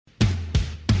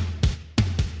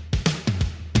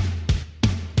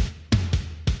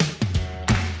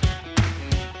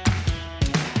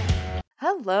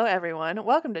Hello, everyone.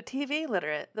 Welcome to TV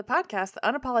Literate, the podcast that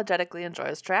unapologetically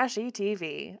enjoys trashy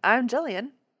TV. I'm Jillian.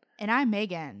 And I'm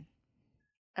Megan.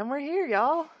 And we're here,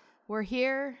 y'all. We're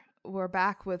here. We're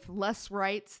back with less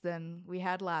rights than we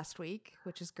had last week,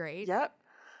 which is great. Yep.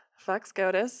 Fuck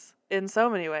SCOTUS in so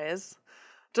many ways.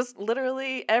 Just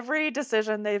literally every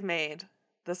decision they've made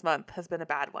this month has been a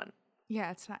bad one.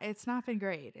 Yeah, it's not been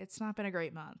great. It's not been a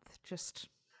great month. Just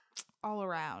all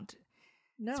around.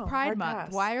 No, it's Pride Month.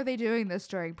 Pass. Why are they doing this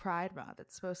during Pride Month?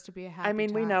 It's supposed to be a happy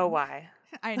time. we know why.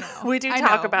 I know. We do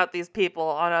talk about these people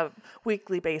on a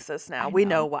weekly basis now. We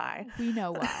know why. We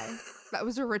know why. That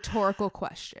was a rhetorical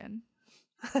question.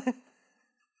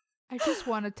 I just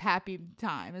want a happy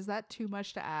time. Is that too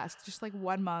much to ask? Just like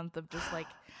 1 month of just like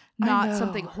not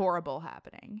something horrible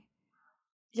happening.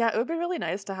 Yeah, it would be really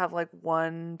nice to have like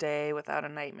one day without a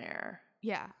nightmare.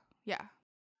 Yeah.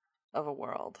 Of a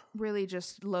world. Really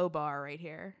just low bar right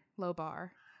here. Low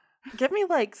bar. Give me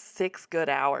like 6 good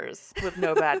hours with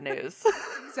no bad news.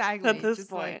 Exactly. At this just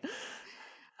point. Like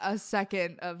a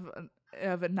second of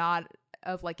a not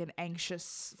of like an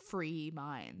anxious free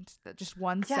mind. That just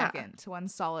 1 second, one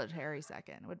solitary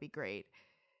second would be great.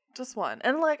 Just one.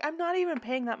 And like I'm not even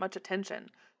paying that much attention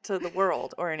to the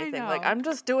world or anything. Like know. I'm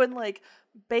just doing like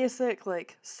basic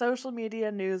like social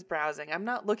media news browsing. I'm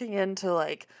not looking into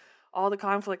like all the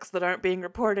conflicts that aren't being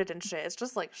reported and shit. It's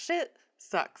just like shit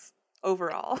sucks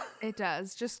overall. It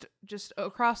does. Just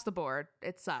across the board.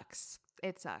 It sucks.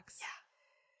 It sucks.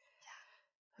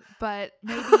 Yeah. But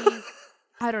maybe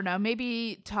I don't know,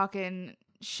 maybe talking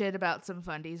shit about some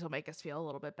fundies will make us feel a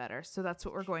little bit better. So that's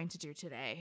what we're going to do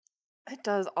today. It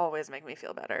does always make me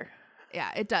feel better.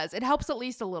 Yeah, it does. It helps at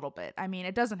least a little bit. I mean,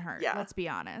 it doesn't hurt. Yeah. Let's be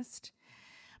honest.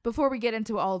 Before we get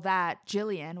into all that,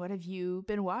 Jillian, what have you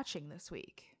been watching this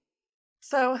week?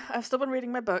 So I've still been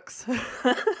reading my books,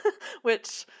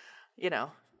 which,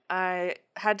 I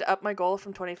had to up my goal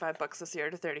from 25 books this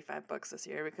year to 35 books this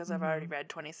year because I've already read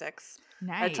 26.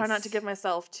 Nice. I try not to give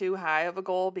myself too high of a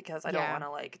goal because I don't want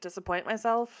to like disappoint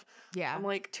myself. Yeah. I'm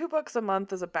like 2 books a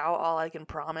month is about all I can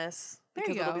promise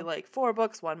because it'll be like 4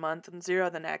 books 1 month and 0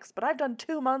 the next. But I've done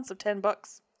 2 months of 10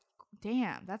 books.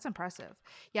 Damn, that's impressive.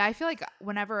 Yeah, I feel like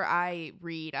whenever I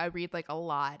read like a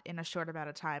lot in a short amount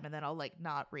of time and then I'll like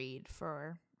not read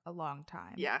for a long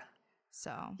time. Yeah.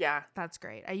 So yeah, that's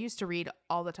great. I used to read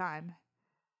all the time.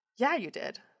 Yeah, you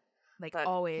did. Like but,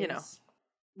 always.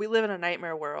 We live in a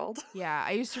nightmare world. Yeah,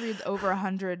 I used to read over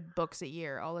 100 books a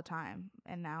year all the time.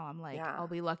 And now I'm like, I'll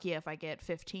be lucky if I get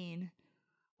 15.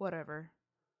 Whatever.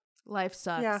 Life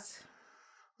sucks. Yeah.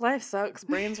 Life sucks.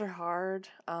 Brains are hard.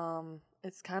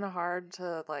 It's kind of hard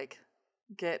to like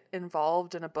get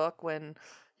involved in a book when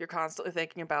you're constantly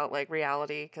thinking about like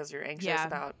reality because you're anxious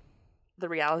about the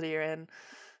reality you're in.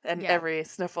 And every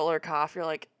sniffle or cough, you're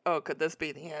like, oh, could this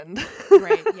be the end?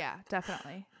 Right. Yeah,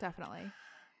 definitely.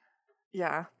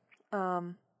 Yeah.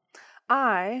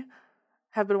 I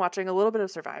have been watching a little bit of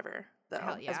Survivor,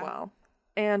 though, as well.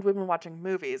 And we've been watching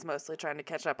movies, mostly trying to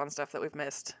catch up on stuff that we've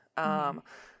missed.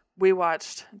 We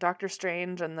watched Doctor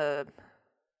Strange and the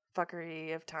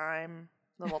fuckery of time,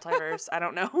 the multiverse. I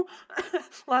don't know.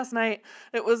 Last night.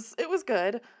 It was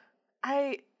good.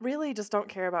 I really just don't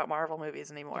care about Marvel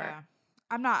movies anymore. Yeah.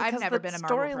 I've never been a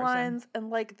Marvel person. Storylines and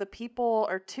like the people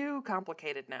are too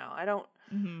complicated now.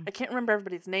 I can't remember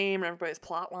everybody's name and everybody's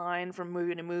plot line from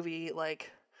movie to movie. Like,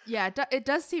 yeah, it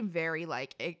does seem very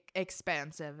like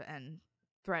expansive and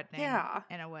threatening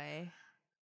in a way.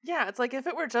 Yeah, it's like if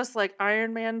it were just like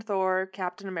Iron Man, Thor,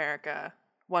 Captain America,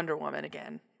 Wonder Woman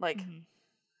again. Like,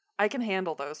 I can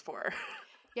handle those 4.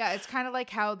 Yeah, it's kind of like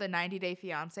how the 90 Day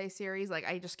Fiancé series, like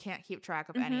I just can't keep track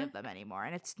of any of them anymore,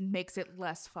 and it makes it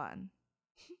less fun.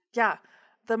 Yeah,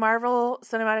 the Marvel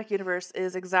Cinematic Universe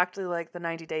is exactly like the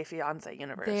 90 Day Fiancé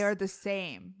universe. They are the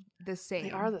same. They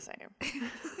are the same.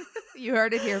 You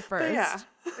heard it here first. Yeah.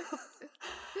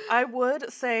 I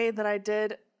would say that I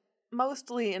did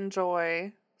mostly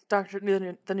enjoy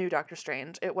the new Doctor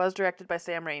Strange. It was directed by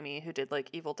Sam Raimi, who did like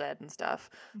Evil Dead and stuff.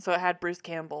 So it had Bruce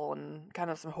Campbell and kind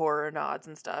of some horror nods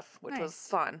and stuff, which was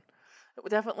fun. It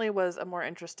definitely was a more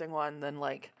interesting one than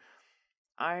like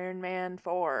Iron Man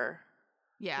 4.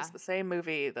 Yeah. It's the same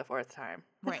movie the 4th time.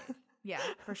 Right. Yeah,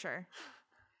 for sure.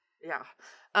 Yeah.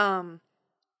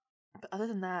 But other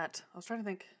than that, I was trying to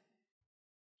think.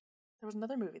 There was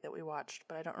another movie that we watched,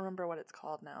 but I don't remember what it's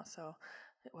called now, so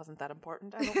it wasn't that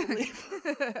important, I don't believe.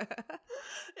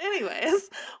 Anyways,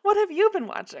 what have you been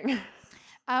watching?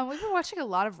 We've been watching a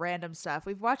lot of random stuff.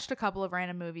 We've watched a couple of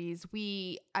random movies.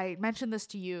 I mentioned this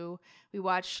to you. We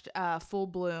watched Full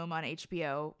Bloom on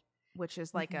HBO. which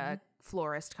is like a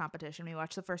florist competition. We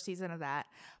watched the first season of that.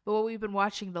 But what we've been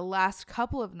watching the last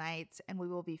couple of nights, and we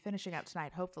will be finishing up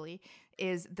tonight, hopefully,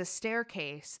 is The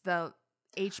Staircase, the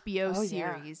HBO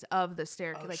series of The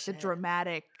Staircase, the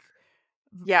dramatic.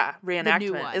 Yeah,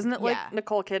 reenactment. Isn't it like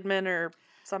Nicole Kidman or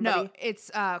somebody? No,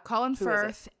 it's Colin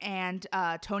Firth and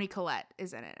Toni Collette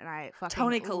is in it, and I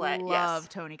fucking love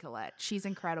Toni Collette. She's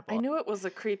incredible. I knew it was a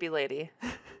creepy lady.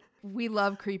 We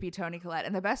love creepy Toni Collette,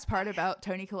 and the best part about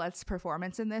Toni Collette's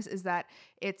performance in this is that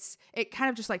it kind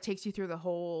of just like takes you through the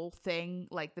whole thing,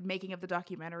 like the making of the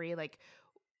documentary, like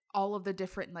all of the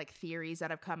different like theories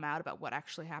that have come out about what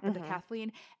actually happened to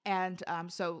Kathleen, and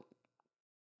so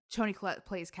Toni Collette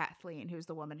plays Kathleen, who's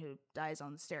the woman who dies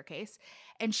on the staircase.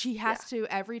 And she has to,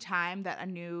 every time that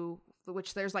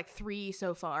which there's like 3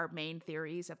 so far main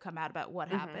theories have come out about what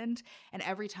happened. And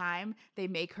every time they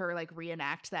make her like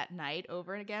reenact that night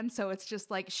over and again. So it's just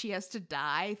like she has to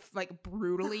die like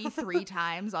brutally 3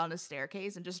 times on a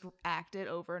staircase and just act it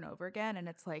over and over again. And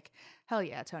it's like, hell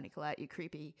yeah, Toni Collette, you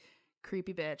creepy,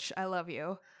 creepy bitch. I love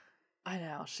you. I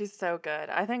know. She's so good.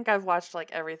 I think I've watched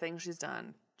like everything she's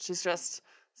done. She's just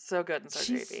so good and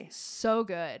so creepy. So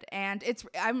good. And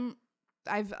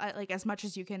I've like, as much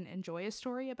as you can enjoy a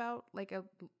story about like a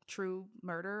true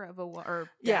murder of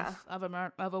death of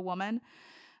a woman.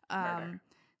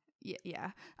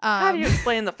 Yeah. How do you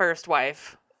explain the first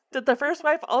wife? Did the first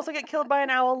wife also get killed by an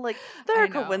owl? Like, there are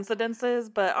coincidences,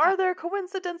 but are there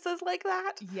coincidences like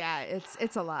that? Yeah,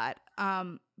 it's a lot.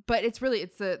 But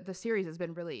the series has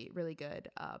been really, really good.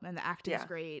 And the acting's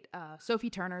great. Sophie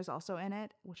Turner's also in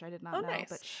it, which I did not know. Nice.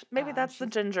 But maybe that's the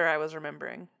ginger I was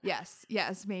remembering. Yes,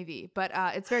 maybe. But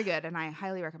it's very good, and I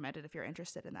highly recommend it if you're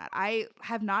interested in that. I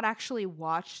have not actually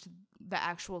watched the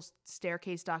actual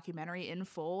Staircase documentary in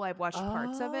full. I've watched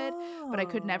parts of it, but I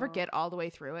could never get all the way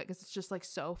through it because it's just like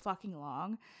so fucking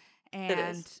long.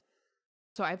 And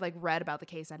so I've like read about the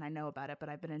case and I know about it, but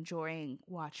I've been enjoying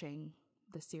watching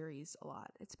the series a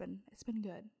lot. It's been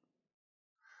good.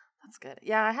 That's good.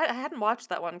 Yeah, I hadn't watched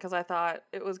that one because I thought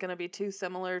it was going to be too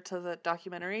similar to the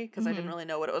documentary because I didn't really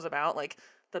know what it was about, like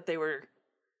that they were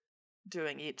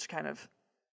doing each kind of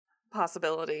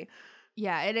possibility.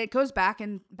 Yeah, and it goes back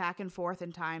and forth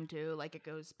in time too. Like it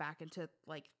goes back into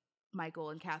like Michael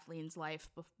and Kathleen's life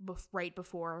right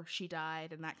before she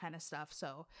died and that kind of stuff.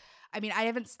 So, I mean, I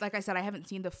haven't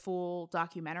seen the full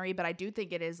documentary, but I do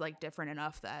think it is like different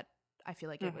enough that I feel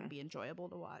like it would be enjoyable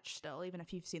to watch still, even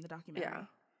if you've seen the documentary.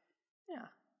 Yeah.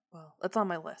 Well, it's on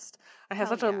my list. I have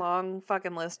such a long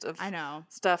fucking list of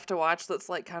stuff to watch that's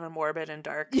like kind of morbid and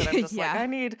dark that I'm just like, I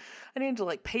need to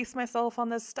like pace myself on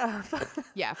this stuff.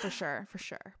 Yeah, for sure.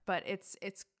 But it's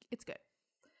good.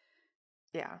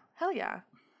 Yeah. Hell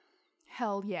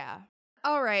yeah.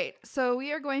 All right. So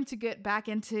we are going to get back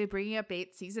into Bringing Up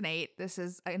 8 season 8. This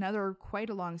is another quite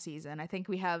a long season. I think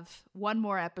we have one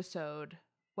more episode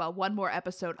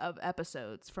of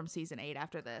episodes from season 8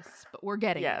 after this, but we're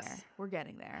getting there. We're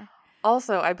getting there.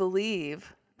 Also, I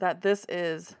believe that this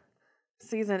is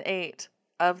season 8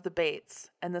 of The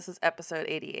Bates, and this is episode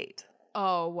 88.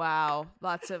 Oh, wow.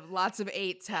 Lots of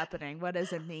 8s happening. What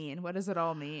does it mean? What does it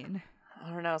all mean? I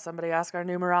don't know. Somebody ask our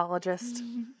numerologist.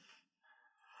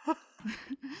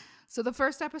 So the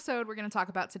first episode we're going to talk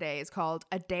about today is called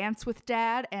A Dance with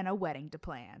Dad and a Wedding to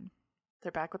Plan.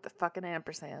 They're back with the fucking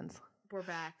ampersands. We're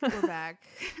back.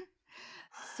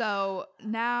 So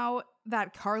now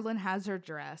that Carlin has her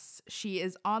dress, she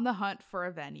is on the hunt for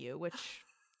a venue, which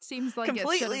seems like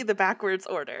completely the backwards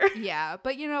order. Yeah,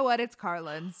 but you know what? It's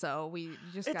Carlin, so we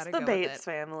just gotta go with it. It's the Bates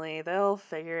family. They'll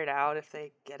figure it out if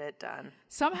they get it done.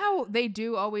 Somehow they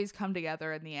do always come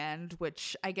together in the end,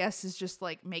 which I guess is just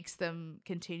like makes them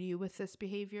continue with this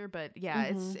behavior. But yeah,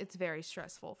 it's very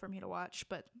stressful for me to watch,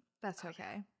 but that's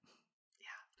okay.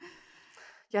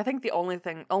 Yeah, I think the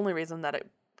only reason that it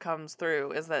comes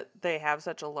through is that they have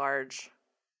such a large,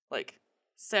 like,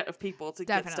 set of people to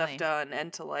get stuff done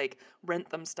and to, like, rent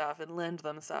them stuff and lend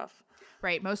them stuff.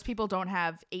 Right. Most people don't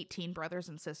have 18 brothers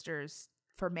and sisters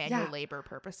for manual labor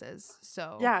purposes.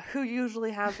 So yeah, who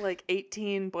usually have, like,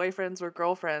 18 boyfriends or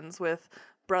girlfriends with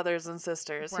brothers and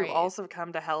sisters who also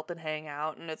come to help and hang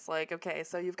out, and it's like, okay,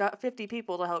 so you've got 50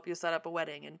 people to help you set up a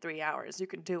wedding in 3 hours. You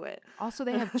can do it. Also,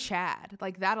 they have Chad.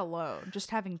 Like that alone, just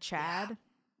having Chad,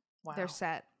 they're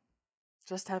set.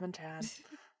 Just having Chad.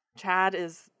 Chad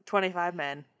is 25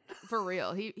 men. For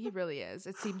real. He really is.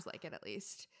 It seems like it, at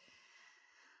least.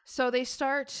 So they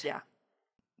start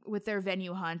with their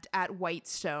venue hunt at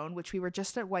Whitestone, which we were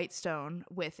just at Whitestone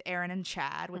with Aaron and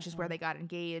Chad, which is where they got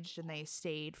engaged and they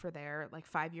stayed for their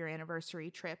like 5-year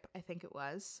anniversary trip, I think it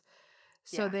was.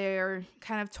 So they're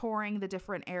kind of touring the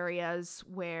different areas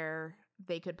where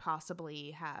they could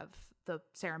possibly have the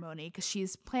ceremony, because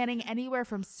she's planning anywhere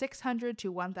from 600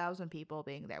 to 1,000 people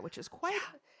being there, which is quite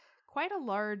a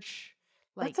large,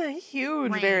 like, that's a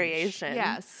huge range. Variation.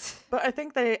 Yes. But I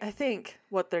think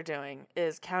what they're doing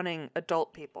is counting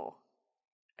adult people,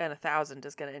 and 1,000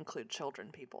 is going to include children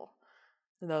people,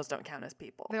 and those don't count as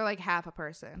people. They're like half a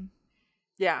person.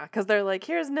 Yeah, because they're like,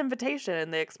 here's an invitation,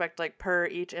 and they expect, like, per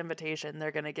each invitation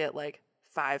they're going to get like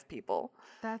 5 people.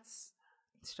 That's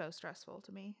so stressful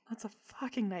to me. That's a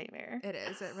fucking nightmare. It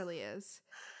is. It really is.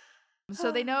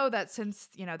 So they know that since,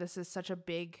 you know, this is such a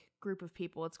big group of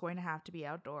people, it's going to have to be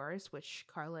outdoors, which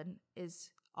Carlin is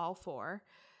all for.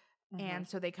 Mm-hmm. And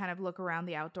so they kind of look around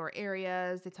the outdoor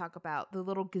areas. They talk about the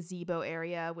little gazebo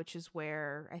area, which is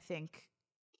where I think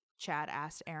Chad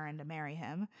asked Aaron to marry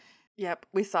him. Yep.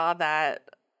 We saw that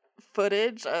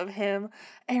footage of him.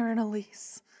 Aaron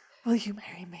Elise, will you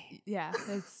marry me? Yeah,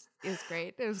 it was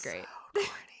great. It was great. So corny.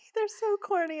 They're so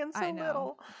corny and so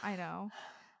little. I know.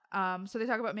 So they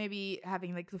talk about maybe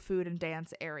having like the food and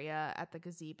dance area at the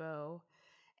gazebo.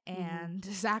 And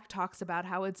Zach talks about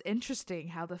how it's interesting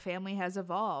how the family has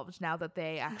evolved now that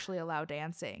they actually allow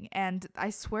dancing. And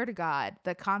I swear to God,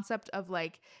 the concept of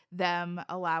like them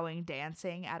allowing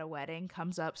dancing at a wedding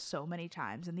comes up so many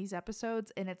times in these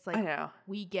episodes. And it's like, I know.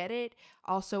 We get it.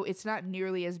 Also, it's not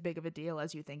nearly as big of a deal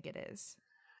as you think it is.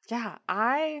 Yeah,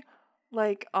 I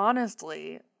like,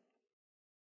 honestly,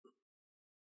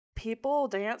 people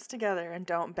dance together and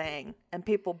don't bang, and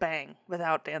people bang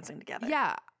without dancing together.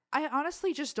 Yeah. I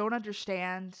honestly just don't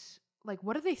understand, like,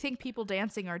 what do they think people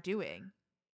dancing are doing?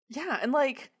 Yeah, and,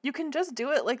 like, you can just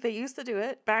do it like they used to do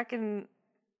it back in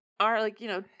our, like, you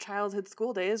know, childhood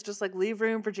school days, just, like, leave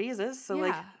room for Jesus. So,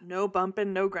 like, no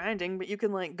bumping, no grinding, but you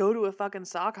can, like, go to a fucking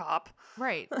sock hop.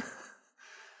 Right.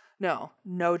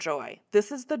 No joy.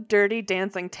 This is the dirty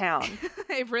dancing town.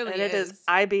 It really and is. It is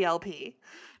IBLP.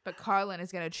 But Carlin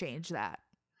is going to change that.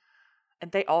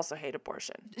 And they also hate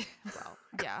abortion. Well,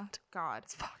 yeah. God.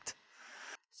 It's fucked.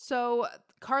 So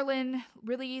Carlin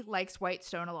really likes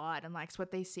Whitestone a lot and likes what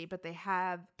they see, but they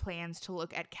have plans to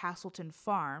look at Castleton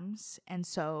Farms. And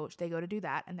so they go to do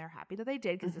that, and they're happy that they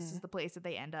did, because this is the place that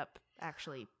they end up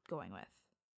actually going with.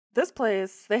 This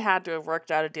place, they had to have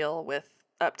worked out a deal with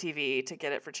Up TV to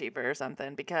get it for cheaper or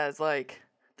something, because, like,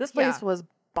 this place was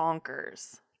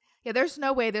bonkers. Yeah, there's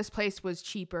no way this place was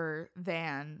cheaper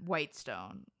than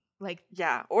Whitestone. Like,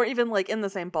 yeah, or even like in the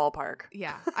same ballpark.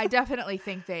 Yeah, I definitely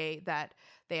think they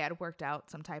had worked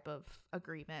out some type of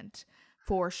agreement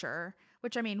for sure.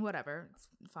 Which, I mean, whatever, it's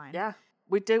fine. Yeah,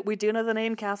 we do know the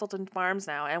name Castleton Farms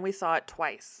now, and we saw it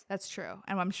twice. That's true,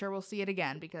 and I'm sure we'll see it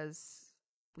again because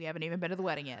we haven't even been to the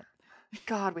wedding yet.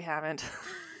 God, we haven't.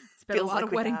 It's been a lot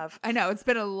of wedding. I know it's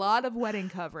been a lot of wedding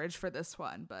coverage for this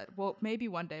one, but maybe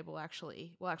one day we'll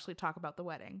actually talk about the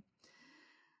wedding.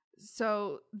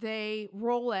 So they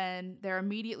roll in. They're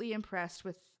immediately impressed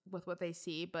with what they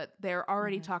see, but they're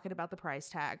already talking about the price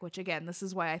tag, which, again, this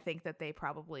is why I think that they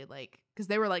probably, like, because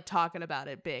they were, like, talking about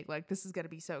it big. Like, this is going to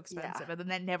be so expensive. Yeah. And then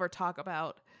they never talk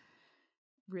about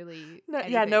really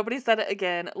anything. Yeah, nobody said it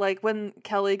again. Like, when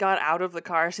Kelly got out of the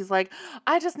car, she's like,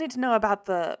 I just need to know about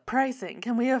the pricing.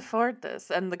 Can we afford this?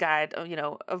 And the guy, you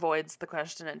know, avoids the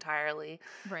question entirely.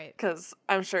 Right. Because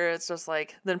I'm sure it's just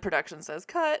like, then production says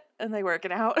cut, and they work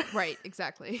it out. Right,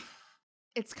 exactly.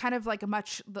 It's kind of like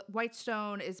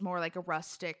Whitestone is more like a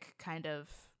rustic kind of,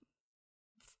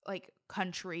 like,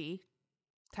 country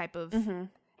type of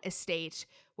estate,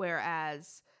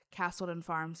 whereas Castleton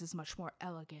Farms is much more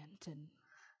elegant and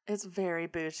it's very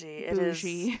bougie.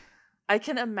 Bougie. It is. I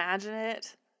can imagine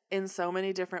it in so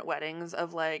many different weddings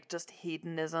of, like, just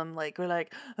hedonism. Like, we're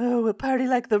like, oh, we'll party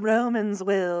like the Romans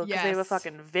will. Because they have a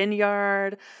fucking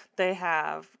vineyard. They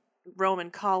have Roman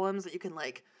columns that you can,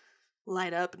 like,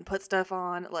 light up and put stuff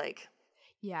on. Like,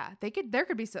 yeah, there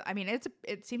could be some, I mean,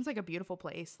 it seems like a beautiful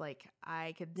place. Like,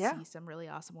 I could see some really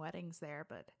awesome weddings there,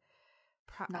 but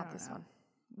not this one.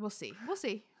 We'll see.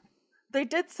 They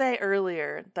did say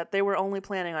earlier that they were only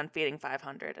planning on feeding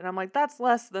 500. And I'm like, that's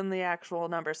less than the actual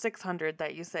number 600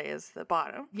 that you say is the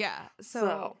bottom. Yeah.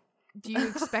 So do you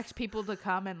expect people to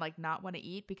come and, like, not want to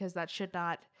eat? Because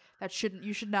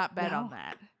you should not bet on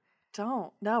that.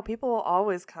 Don't. No, people will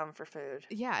always come for food.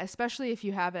 Yeah, especially if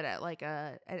you have it at, like,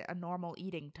 a normal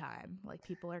eating time. Like,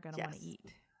 people are going to want to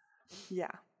eat.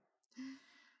 Yeah.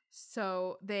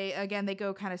 So they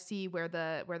go kind of see where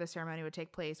the ceremony would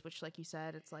take place, which, like you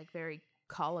said, it's, like, very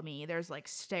columny. There's, like,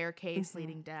 staircase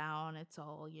leading down. It's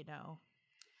all, you know,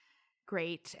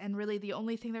 great. And really the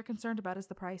only thing they're concerned about is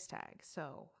the price tag.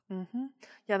 So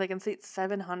yeah, they can seat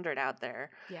 700 out there.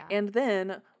 Yeah. And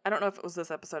then, I don't know if it was this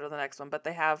episode or the next one, but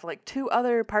they have like 2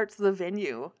 other parts of the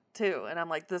venue too. And I'm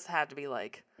like, this had to be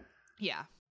like yeah,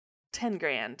 10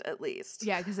 grand at least.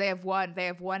 yeah, because they have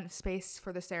one space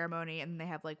for the ceremony, and they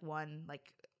have like one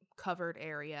like covered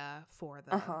area for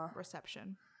the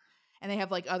reception, and they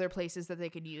have like other places that they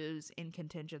can use in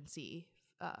contingency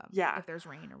if there's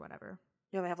rain or whatever.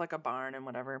 Yeah, they have like a barn and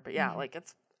whatever, but yeah, like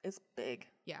it's big.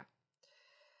 Yeah.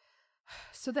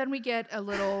 So then we get a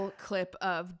little clip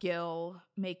of Gil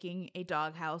making a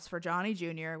doghouse for Johnny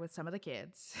Jr. with some of the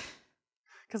kids.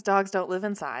 Because dogs don't live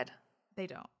inside. They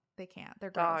don't. They can't. They're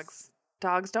dogs. Gross.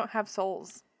 Dogs don't have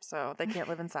souls, so they can't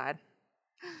live inside.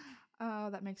 Oh,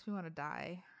 that makes me want to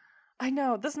die. I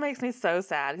know. This makes me so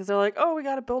sad because they're like, oh, we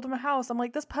got to build him a house. I'm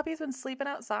like, this puppy's been sleeping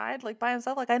outside, like by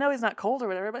himself. Like, I know he's not cold or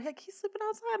whatever, but like, he's sleeping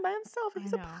outside by himself.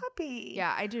 He's a puppy.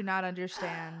 Yeah, I do not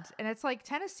understand. And it's like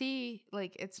Tennessee,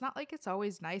 like, it's not like it's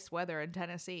always nice weather in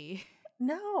Tennessee.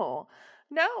 No.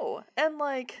 And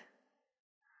like,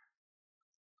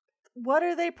 what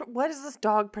is this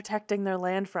dog protecting their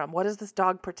land from? What is this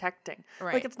dog protecting?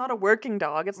 Right. Like, it's not a working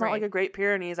dog. It's not like a Great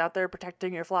Pyrenees out there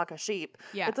protecting your flock of sheep.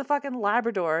 Yeah. It's a fucking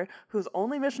Labrador whose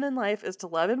only mission in life is to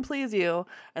love and please you,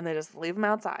 and they just leave him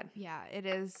outside. Yeah, it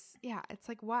is. Yeah, it's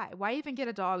like, why? Why even get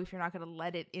a dog if you're not going to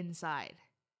let it inside?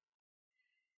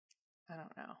 I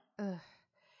don't know. Ugh.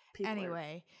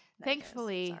 Anyway,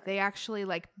 thankfully they actually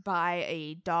like buy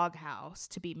a dog house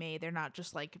to be made. They're not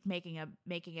just like making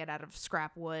it out of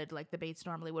scrap wood like the Bates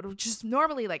normally would, which is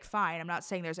normally like fine. I'm not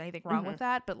saying there's anything wrong with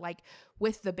that, but like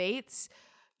with the Bates,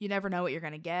 you never know what you're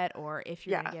going to get or if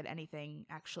you're going to get anything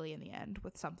actually in the end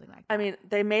with something like that. I mean,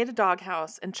 they made a dog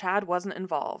house and Chad wasn't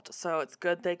involved, so it's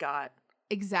good they got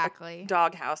exactly a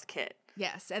dog house kit.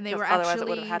 Yes, and they were otherwise actually it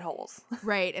would have had holes.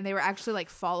 Right, and they were actually like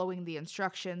following the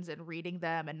instructions and reading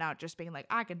them and not just being like,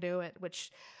 I can do it,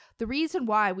 which the reason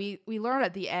why we learn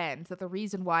at the end that the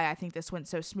reason why I think this went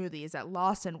so smoothly is that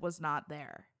Lawson was not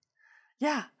there.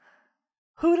 Yeah.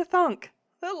 Who'd have thunk?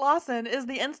 That Lawson is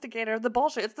the instigator of the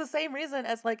bullshit. It's the same reason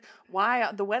as like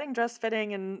why the wedding dress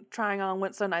fitting and trying on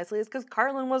went so nicely is because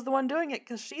Carlin was the one doing it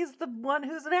because she's the one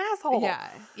who's an asshole.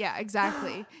 Yeah,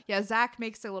 exactly. Yeah, Zach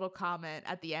makes a little comment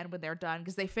at the end when they're done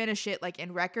because they finish it like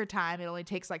in record time. It only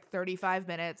takes like 35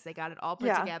 minutes. They got it all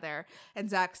put together. And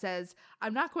Zach says,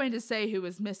 I'm not going to say who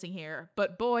was missing here,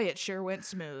 but boy, it sure went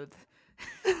smooth.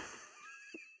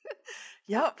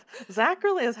 Yep. Zach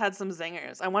really has had some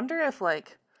zingers. I wonder if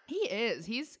like he is.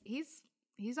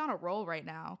 He's on a roll right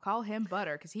now. Call him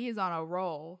Butter because he is on a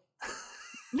roll.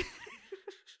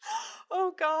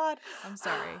 Oh God. I'm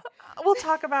sorry. We'll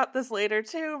talk about this later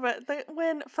too, but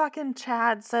when fucking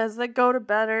Chad says they go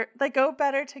better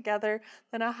together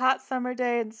than a hot summer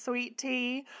day and sweet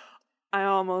tea, I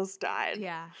almost died.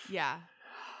 Yeah.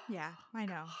 I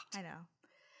know.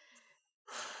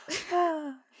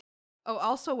 Oh,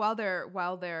 also while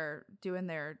they're doing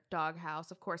their doghouse,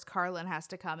 of course, Carlin has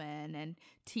to come in and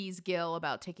tease Gil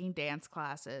about taking dance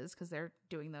classes because they're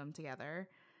doing them together.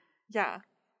 Yeah.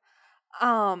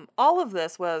 All of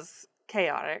this was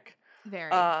chaotic.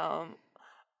 Very.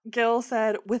 Gil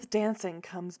said, "With dancing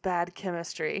comes bad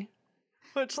chemistry,"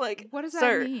 which, like, what does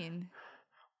that mean?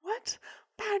 What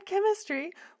bad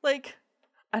chemistry? Like,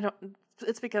 I don't.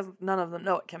 It's because none of them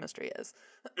know what chemistry is.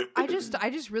 I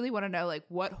just really want to know, like,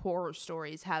 what horror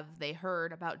stories have they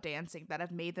heard about dancing that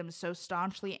have made them so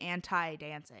staunchly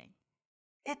anti-dancing?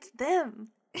 It's them.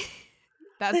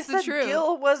 That's the truth.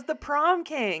 Gil was the prom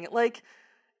king. Like,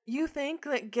 you think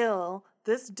that Gil,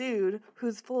 this dude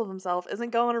who's full of himself,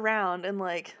 isn't going around and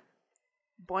like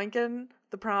boinking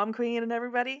the prom queen and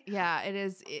everybody? Yeah, it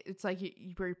is. It's like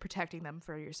you're protecting them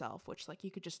for yourself, which like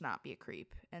you could just not be a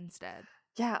creep instead.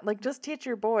 Yeah, like just teach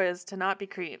your boys to not be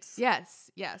creeps. Yes,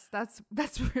 that's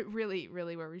really,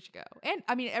 really where we should go. And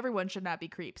I mean, everyone should not be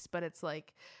creeps, but it's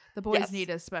like the boys need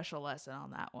a special lesson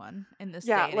on that one in this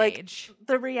day and age.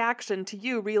 The reaction to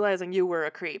you realizing you were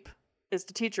a creep is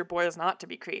to teach your boys not to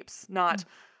be creeps, not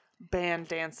ban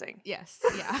dancing. Yes,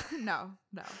 yeah, no.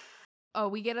 Oh,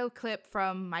 we get a clip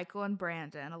from Michael and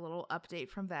Brandon, a little update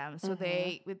from them. So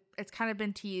it's kind of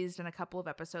been teased in a couple of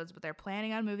episodes, but they're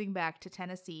planning on moving back to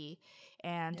Tennessee,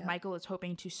 and Michael is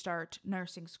hoping to start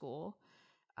nursing school.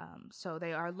 So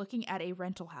they are looking at a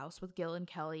rental house with Gil and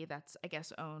Kelly that's, I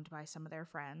guess, owned by some of their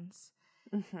friends.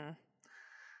 Mm-hmm.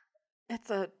 It's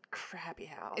a crappy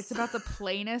house. It's about the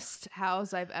plainest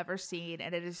house I've ever seen,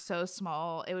 and it is so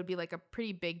small. It would be like a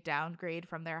pretty big downgrade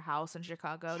from their house in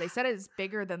Chicago. They said it's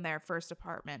bigger than their first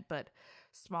apartment, but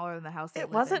smaller than the house they live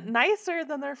in. It wasn't nicer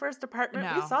than their first apartment.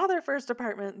 No. We saw their first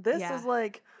apartment. This is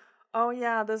like Oh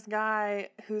yeah, this guy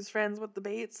who's friends with the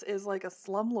Bates is like a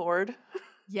slumlord.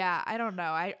 Yeah, I don't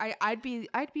know. I'd be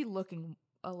looking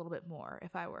a little bit more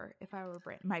if I were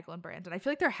Michael and Brandon. I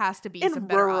feel like there has to be some In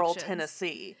better rural options.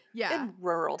 Tennessee. Yeah. In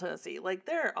rural Tennessee. Like,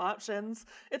 there are options.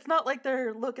 It's not like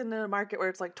they're looking in a market where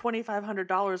it's like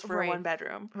 $2,500 for a one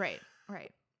bedroom. Right.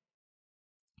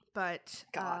 But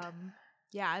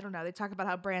yeah, I don't know. They talk about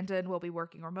how Brandon will be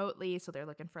working remotely, so they're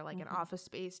looking for like an office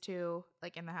space too,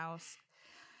 like in the house.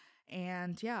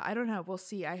 And yeah, I don't know. We'll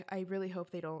see. I really hope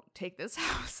they don't take this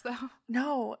house though.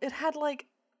 No, it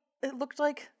looked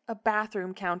like a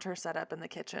bathroom counter set up in the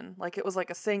kitchen. Like it was like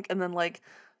a sink and then like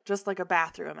just like a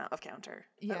bathroom out of counter.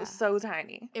 Yeah. It was so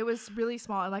tiny. It was really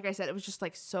small. And like I said, it was just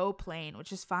like so plain,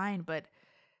 which is fine. But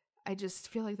I just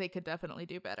feel like they could definitely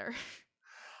do better.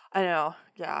 I know.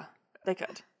 Yeah, they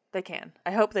could. They can.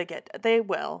 I hope they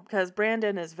will, because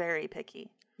Brandon is very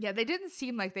picky. Yeah, they didn't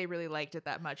seem like they really liked it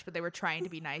that much, but they were trying to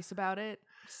be nice about it.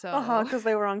 So because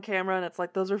they were on camera and it's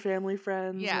like, those are family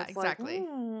friends. Yeah, exactly.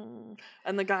 Like,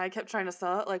 And the guy kept trying to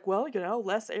sell it like, well,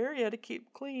 less area to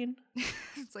keep clean.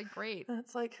 It's like, great. And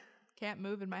it's like, can't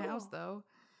move in my house though.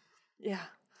 Yeah.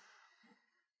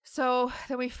 So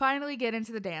then we finally get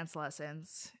into the dance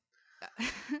lessons.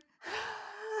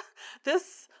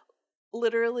 This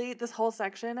whole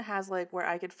section has like where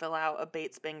I could fill out a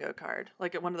Bates bingo card.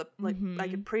 Like at one of the, like I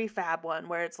could prefab one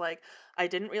where it's like, I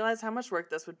didn't realize how much work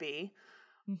this would be.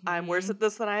 I'm worse at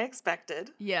this than I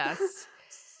expected. Yes.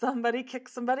 Somebody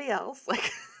kicked somebody else.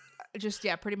 Like just,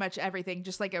 yeah, pretty much everything.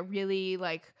 Just like a really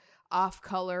like off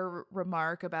color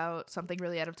remark about something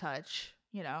really out of touch,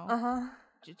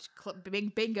 Just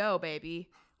bingo, baby.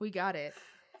 We got it.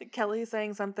 Kelly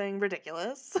saying something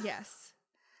ridiculous. Yes.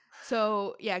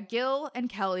 So, yeah, Gil and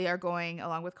Kelly are going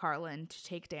along with Carlin to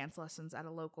take dance lessons at a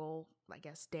local, I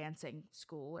guess, dancing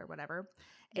school or whatever.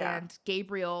 Yeah. And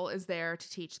Gabriel is there to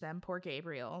teach them. Poor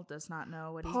Gabriel does not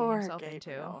know what he's getting himself into.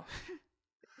 Yeah.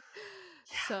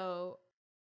 So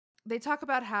they talk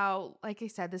about how, like I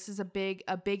said, this is a big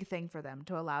thing for them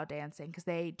to allow dancing because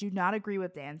they do not agree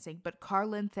with dancing. But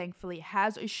Carlin, thankfully,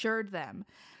 has assured them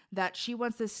that she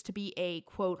wants this to be a,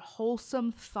 quote,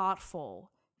 wholesome,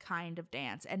 thoughtful kind of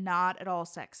dance and not at all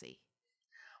sexy.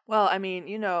 Well, I mean,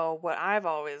 what I've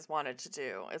always wanted to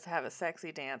do is have a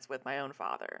sexy dance with my own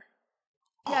father.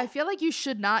 Yeah, I feel like you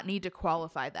should not need to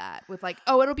qualify that with like,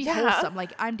 oh, it'll be wholesome.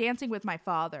 Like, I'm dancing with my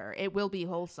father. It will be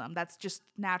wholesome. That's just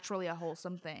naturally a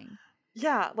wholesome thing.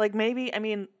 Yeah, like maybe, I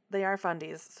mean, they are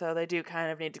fundies, so they do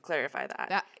kind of need to clarify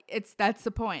that. That's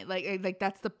the point. Like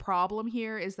that's the problem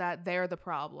here is that they're the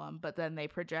problem, but then they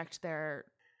project their...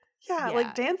 Yeah,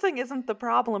 like dancing isn't the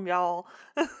problem, y'all.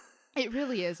 It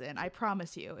really isn't. I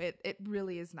promise you. It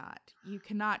really is not.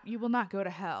 You will not go to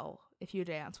hell if you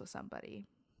dance with somebody.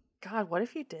 God, what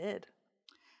if you did?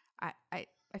 I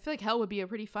feel like hell would be a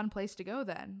pretty fun place to go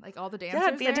then. Like all the dancers. Yeah,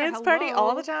 it'd be a dance party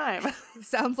all the time.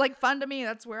 Sounds like fun to me.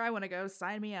 That's where I want to go.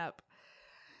 Sign me up.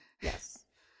 Yes.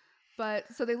 But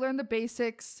so they learn the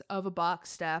basics of a box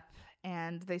step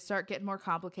and they start getting more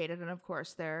complicated. And of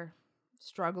course, they're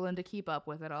struggling to keep up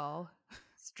with it all.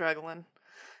 Struggling.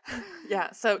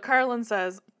 Yeah, so Carlin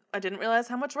says, I didn't realize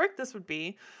how much work this would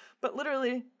be. But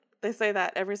literally, they say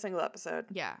that every single episode.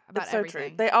 Yeah, about it's so everything.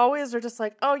 True. They always are just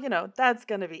like, oh, that's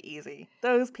going to be easy.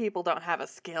 Those people don't have a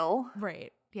skill.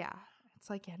 Right. Yeah.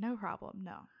 It's like, yeah, no problem.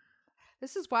 No.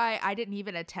 This is why I didn't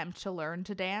even attempt to learn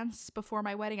to dance before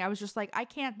my wedding. I was just like, I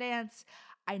can't dance.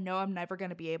 I know I'm never going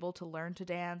to be able to learn to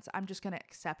dance. I'm just going to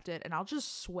accept it and I'll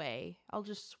just sway.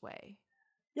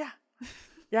 Yeah.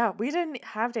 Yeah, we didn't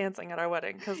have dancing at our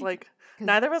wedding because, like,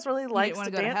 neither of us really likes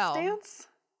to dance.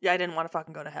 Yeah, I didn't want to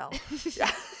fucking go to hell. Yeah.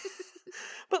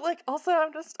 But, like, also,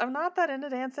 I'm not that into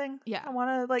dancing. Yeah. I want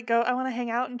to, like, I want to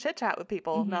hang out and chit-chat with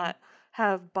people, not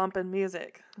have bumping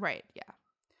music. Right, yeah.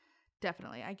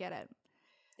 Definitely, I get it.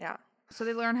 Yeah. So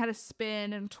they learn how to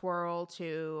spin and twirl,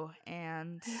 too,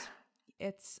 and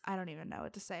I don't even know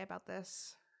what to say about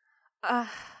this.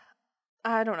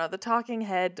 I don't know. The talking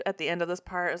head at the end of this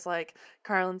part is like,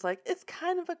 Carlin's like, it's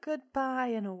kind of a goodbye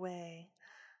in a way.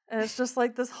 And it's just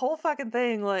like this whole fucking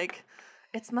thing, like,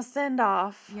 it's my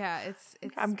send-off. Yeah, it's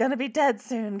I'm gonna be dead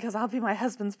soon because I'll be my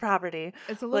husband's property.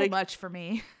 It's a little much for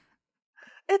me.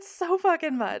 It's so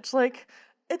fucking much. Like,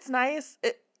 it's nice.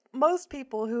 Most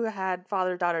people who had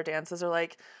father-daughter dances are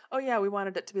like, oh yeah, we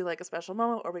wanted it to be like a special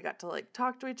moment where we got to like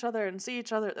talk to each other and see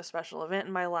each other at the special event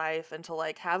in my life and to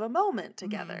like have a moment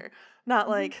together. Not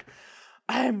like,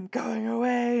 I'm going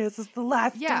away. This is the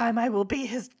last time I will be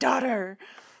his daughter.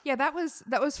 Yeah, that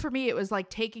was for me. It was like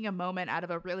taking a moment out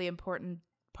of a really important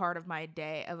part of my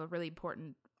day, of a really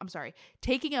important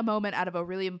taking a moment out of a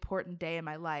really important day in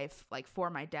my life, like for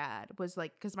my dad, was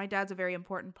like, because my dad's a very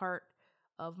important part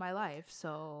of my life.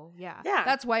 So yeah,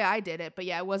 that's why I did it. But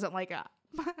yeah, it wasn't like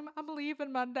I'm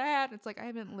leaving my dad. It's like, I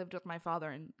haven't lived with my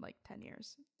father in like 10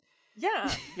 years.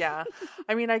 Yeah.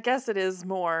 I mean, I guess it is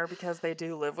more because they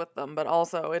do live with them, but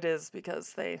also it is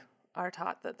because they are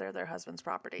taught that they're their husband's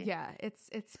property. Yeah,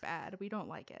 it's bad. We don't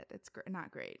like it. It's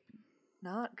not great.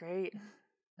 Not great.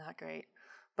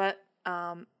 But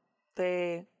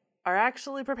they are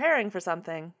actually preparing for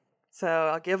something. So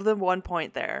I'll give them 1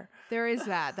 point there. There is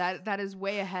that is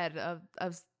way ahead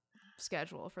of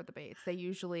schedule for the Bates. They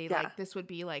usually like, this would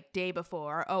be like day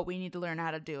before, oh, we need to learn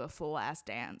how to do a full ass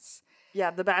dance. Yeah,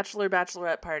 the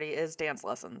bachelorette party is dance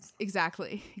lessons.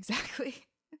 Exactly.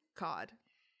 God.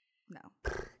 No.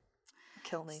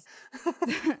 Kill me.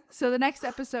 So the next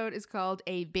episode is called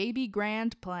A Baby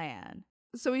Grand Plan.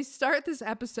 So we start this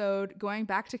episode going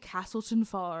back to Castleton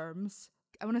Farms.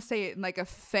 I want to say it in like a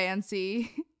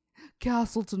fancy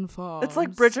Castleton Farms. It's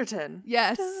like Bridgerton.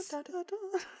 Yes. Da, da, da,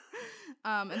 da.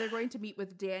 And they're going to meet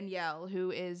with Danielle, who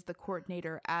is the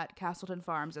coordinator at Castleton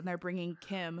Farms, and they're bringing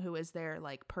Kim, who is their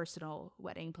like personal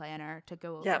wedding planner, to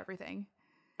go over everything.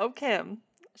 Oh, Kim.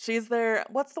 She's their,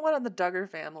 what's the one in the Duggar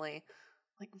family?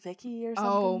 Like Vicky or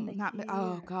something?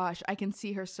 Oh gosh, I can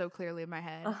see her so clearly in my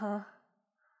head. Uh-huh.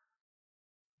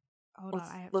 Hold on,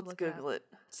 I have let's to look Google it.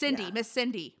 Cindy, Miss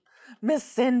Cindy. Miss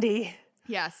Cindy.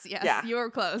 Yes, yeah. You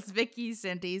were close. Vicky,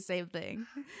 Cindy, same thing.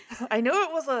 I knew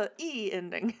it was a E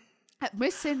ending.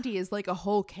 Miss Cindy is like a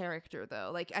whole character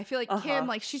though. Like I feel like Kim,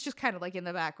 like she's just kind of like in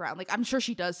the background. Like I'm sure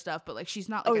she does stuff, but like she's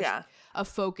not like a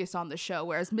focus on the show.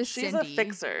 Whereas Miss Cindy, she's a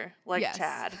fixer, like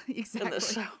Chad. Exactly. In the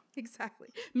show. Exactly.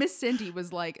 Miss Cindy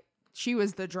was like, she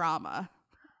was the drama.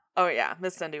 Oh yeah,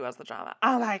 Miss Cindy was the drama.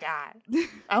 Oh my god.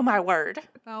 Oh my word.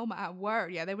 Oh my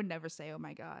word. Yeah, they would never say oh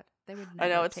my god. They would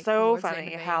never. I know, it's so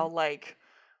funny how like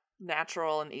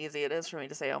natural and easy it is for me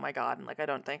to say oh my god, and like I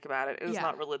don't think about it. It is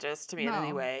not religious to me in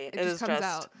any way. It just comes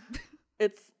out.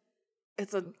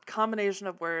 It's a combination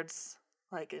of words,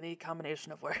 like any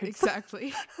combination of words.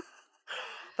 Exactly.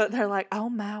 But they're like, oh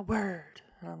my word.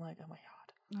 And I'm like, oh my god.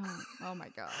 Oh my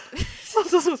god.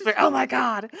 Oh my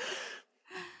god.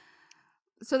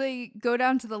 So they go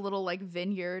down to the little like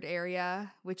vineyard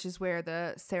area, which is where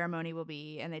the ceremony will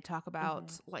be, and they talk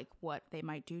about like what they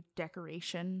might do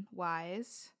decoration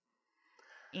wise.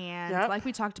 And like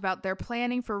we talked about, they're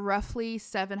planning for roughly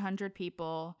 700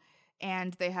 people,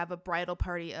 and they have a bridal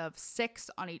party of 6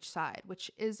 on each side,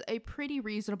 which is a pretty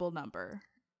reasonable number.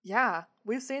 Yeah,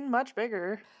 we've seen much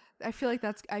bigger. I feel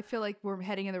like we're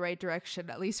heading in the right direction,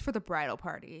 at least for the bridal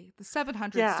party. The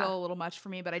 700 is still a little much for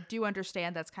me, but I do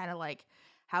understand that's kind of like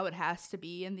how it has to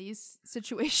be in these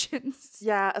situations.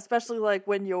 Yeah, especially like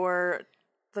when you're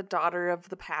the daughter of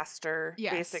the pastor,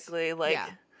 basically. Like,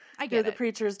 I get you're it. The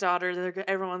preacher's daughter.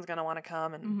 Everyone's going to want to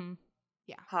come and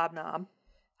hobnob.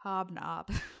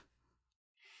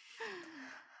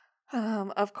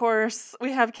 Of course,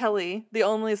 we have Kelly. The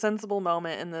only sensible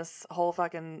moment in this whole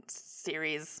fucking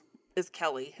series is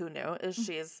Kelly. Who knew?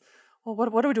 She's, well,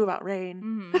 what do we do about rain?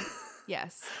 Mm-hmm.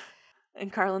 Yes.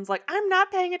 And Carlin's like, I'm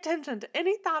not paying attention to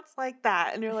any thoughts like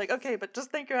that. And you're like, okay, but just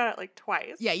think about it like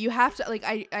twice. Yeah, you have to, like,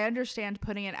 I understand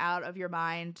putting it out of your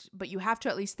mind, but you have to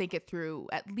at least think it through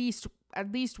at least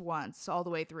once all the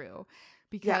way through.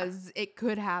 Because it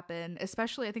could happen,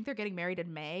 especially I think they're getting married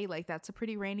in May. Like that's a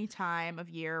pretty rainy time of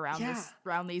year around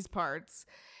these parts.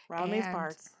 These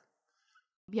parts.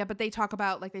 Yeah, but they talk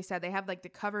about, like they said, they have like the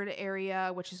covered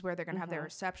area, which is where they're going to have their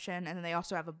reception. And then they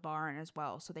also have a barn as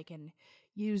well. So they can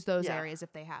use those areas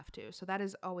if they have to. So that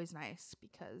is always nice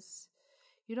because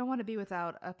you don't want to be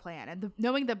without a plan. And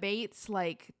knowing the Bates,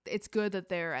 like it's good that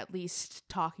they're at least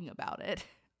talking about it.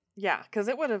 Yeah, because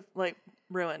it would have like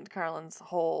ruined Carlin's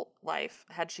whole life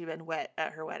had she been wet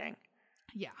at her wedding.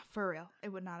 Yeah, for real. It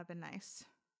would not have been nice.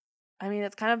 I mean,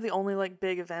 it's kind of the only like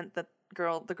big event that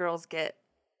the girls get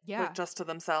like, just to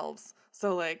themselves.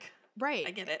 So like, right.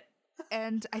 I get it.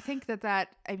 And I think that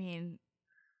I mean,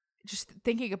 just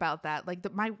thinking about that, like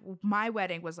my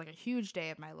wedding was like a huge day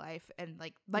of my life and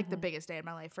like the biggest day of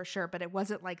my life for sure, but it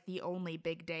wasn't like the only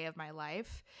big day of my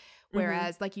life.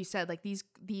 Whereas like you said, like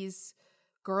these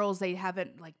girls, they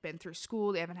haven't like been through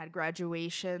school, they haven't had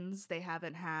graduations, they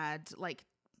haven't had like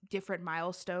different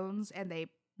milestones, and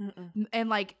and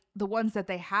like the ones that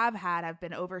they have had have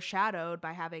been overshadowed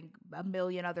by having a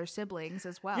million other siblings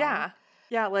as well.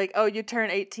 Yeah, like, oh, you turn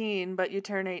 18, but you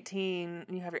turn 18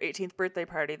 and you have your 18th birthday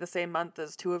party the same month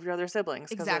as 2 of your other siblings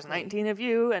because there's 19 of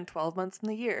you and 12 months in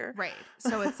the year. Right.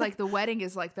 So it's like the wedding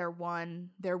is like their one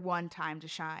time to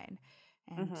shine.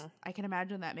 And I can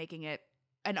imagine that making it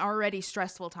an already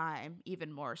stressful time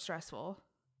even more stressful.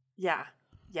 Yeah.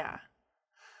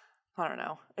 I don't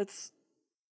know. It's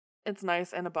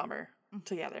nice and a bummer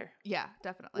together. Yeah,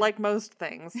 definitely. Like most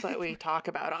things that we talk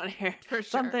about on here. For sure.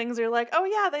 Some things you're like, oh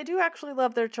yeah, they do actually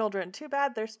love their children. Too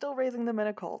bad they're still raising them in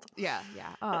a cult. Yeah.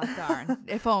 Oh, darn.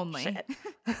 If only.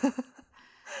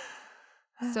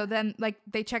 So then, like,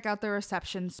 they check out the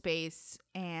reception space,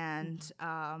 and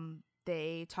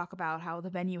they talk about how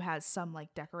the venue has some,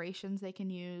 like, decorations they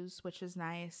can use, which is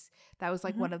nice. That was,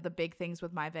 like, one of the big things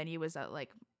with my venue was that,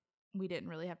 like, we didn't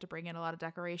really have to bring in a lot of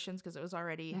decorations because it was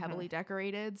already heavily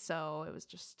decorated. So it was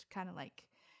just kind of like,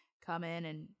 come in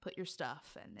and put your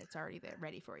stuff, and it's already there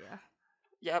ready for you.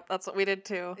 Yep, that's what we did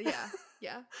too.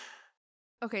 Yeah.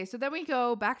 Okay, so then we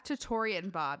go back to Tori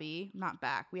and Bobby. Not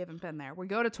back. We haven't been there. We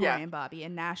go to Tori and Bobby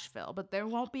in Nashville, but they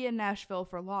won't be in Nashville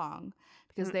for long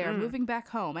because they are moving back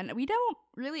home. And we don't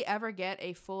really ever get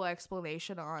a full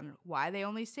explanation on why they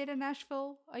only stayed in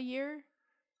Nashville a year.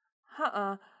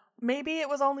 Maybe it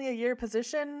was only a year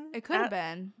position. It could have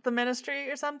been the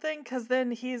ministry or something, because then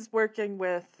he's working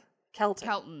with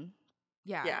Kelton.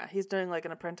 Yeah, he's doing like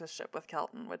an apprenticeship with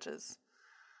Kelton, which is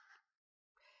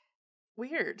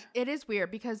weird. It is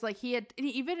weird because like he had,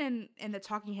 even in the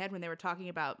talking head when they were talking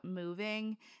about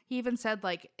moving, he even said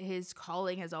like his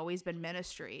calling has always been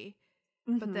ministry.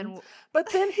 But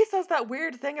then he says that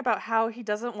weird thing about how he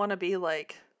doesn't want to be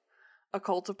like a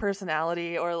cult of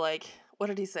personality, or like, what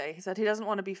did he say? He said he doesn't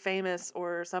want to be famous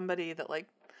or somebody that like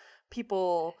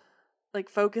people like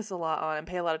focus a lot on and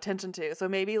pay a lot of attention to. So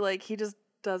maybe like he just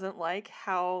doesn't like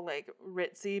how like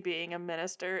ritzy being a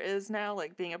minister is now,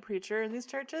 like being a preacher in these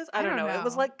churches. I don't know. It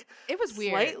was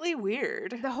weird. Slightly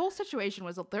weird. The whole situation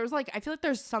was, there's like, I feel like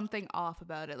there's something off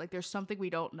about it. Like there's something we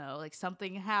don't know. Like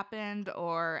something happened,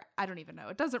 or I don't even know.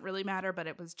 It doesn't really matter, but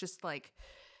it was just like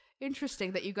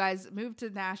interesting that you guys moved to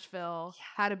Nashville,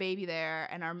 had a baby there,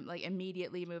 and are like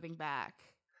immediately moving back.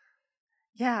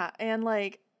 Yeah, and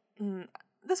like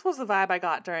this was the vibe I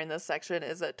got during this section,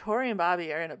 is that Tori and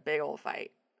Bobby are in a big old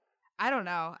fight. I don't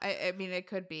know. I mean, it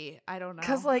could be. I don't know.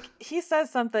 Because like he says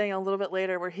something a little bit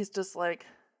later where he's just like,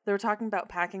 they were talking about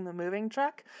packing the moving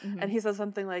truck, and he says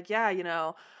something like, yeah, you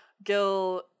know,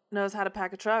 Gil knows how to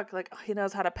pack a truck, like he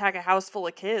knows how to pack a house full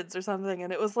of kids or something,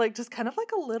 and it was like just kind of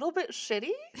like a little bit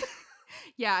shitty.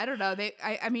 Yeah, I don't know.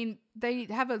 I mean, they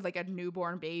have a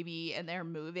newborn baby and they're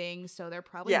moving, so they're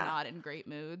probably not in great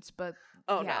moods. But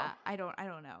no, I don't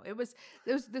know. It was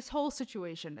this whole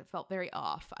situation. It felt very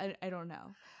off. I don't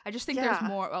know. I just think there's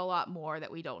a lot more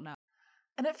that we don't know.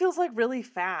 And it feels like really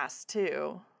fast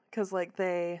too, because like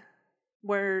they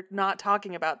were not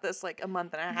talking about this like a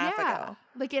month and a half ago.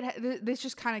 Like this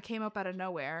just kind of came up out of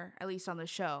nowhere, at least on the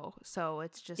show. So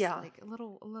it's just like a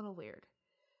little weird.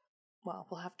 Well,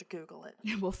 we'll have to Google it.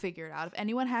 We'll figure it out. If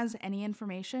anyone has any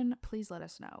information, please let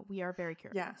us know. We are very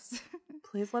curious. Yes.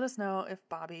 Please let us know if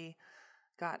Bobby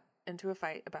got into a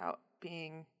fight about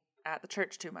being at the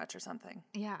church too much or something.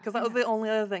 Yeah. Because that was the only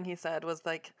other thing he said, was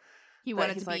like, he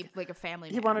wanted to be like a family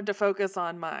man. He wanted to focus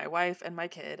on my wife and my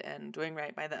kid and doing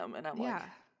right by them. And I'm like,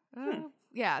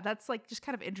 yeah, that's like just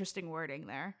kind of interesting wording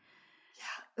there.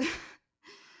 Yeah.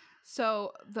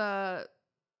 So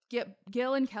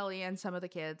Gil and Kelly and some of the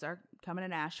kids are coming to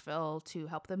Nashville to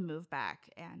help them move back.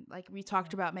 And like we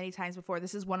talked about many times before,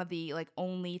 this is one of the like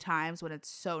only times when it's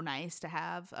so nice to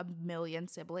have a million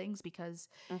siblings, because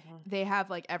they have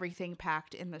like everything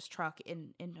packed in this truck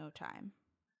in no time.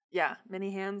 Yeah.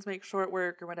 Many hands make short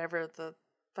work, or whatever the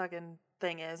fucking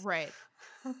thing is. Right.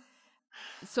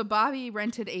 So Bobby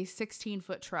rented a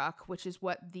 16-foot truck, which is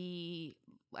what the,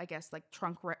 I guess, like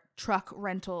truck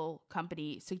rental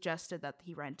company suggested that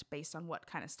he rent based on what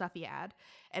kind of stuff he had.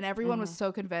 And everyone was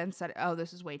so convinced that, oh,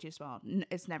 this is way too small.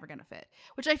 It's never going to fit.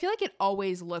 Which I feel like it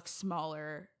always looks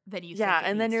smaller than you think. Yeah,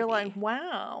 and then you're like,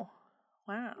 wow.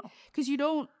 Because you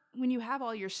don't, when you have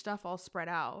all your stuff all spread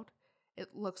out,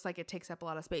 it looks like it takes up a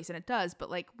lot of space, and it does. But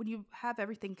like when you have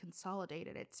everything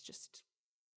consolidated, it's just...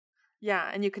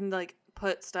 Yeah, and you can like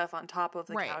put stuff on top of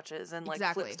the couches and like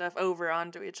flip stuff over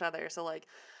onto each other. So like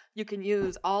you can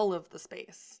use all of the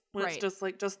space. When it's just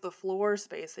like just the floor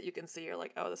space that you can see, you're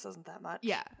like, oh, this isn't that much.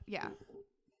 Yeah.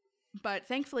 But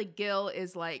thankfully Gil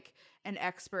is like an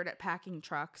expert at packing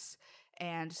trucks,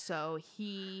 and so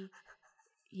he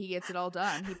gets it all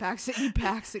done. He packs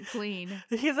it clean.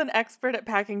 He's an expert at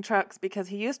packing trucks because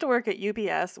he used to work at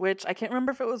UPS, which I can't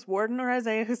remember if it was Warden or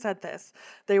Isaiah who said this.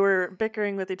 They were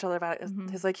bickering with each other about it.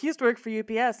 He's like, he used to work for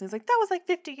UPS. And he's like, that was like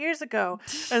 50 years ago.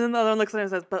 And then the other one looks at him and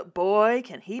says, but boy,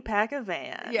 can he pack a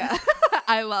van. Yeah.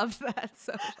 I love that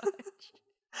so much.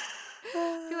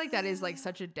 I feel like that is like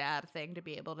such a dad thing to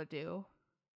be able to do.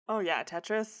 Oh, yeah,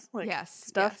 Tetris. Like, yes.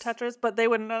 stuffed Tetris. But they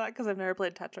wouldn't know that because I've never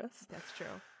played Tetris. That's true.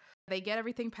 They get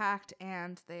everything packed,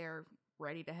 and they're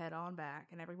ready to head on back.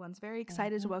 And everyone's very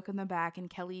excited to welcome them back. And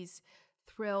Kelly's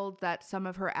thrilled that some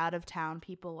of her out-of-town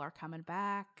people are coming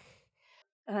back.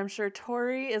 And I'm sure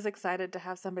Tori is excited to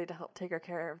have somebody to help take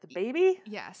care of the baby.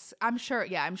 Yes, I'm sure.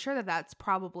 Yeah, I'm sure that that's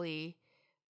probably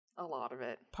a lot of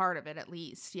it. Part of it, at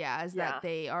least. Yeah, is that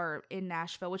they are in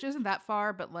Nashville, which isn't that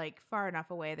far, but like far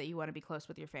enough away that you want to be close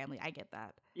with your family. I get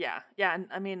that. Yeah. Yeah. And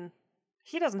I mean,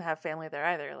 he doesn't have family there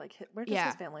either. Like, where does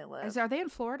his family live? Are they in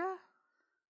Florida?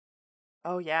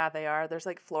 Oh, yeah, they are. There's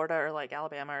like Florida or like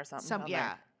Alabama or something.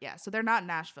 Yeah. Yeah. So they're not in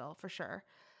Nashville for sure.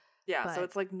 Yeah. So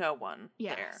it's like no one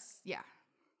there. Yeah.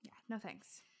 Yeah. No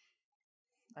thanks.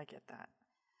 I get that.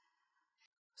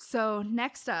 So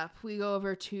next up, we go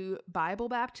over to Bible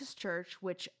Baptist Church,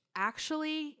 which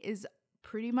actually is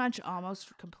pretty much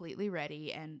almost completely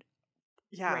ready and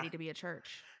ready to be a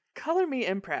church. Color me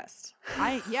impressed.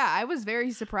 I was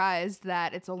very surprised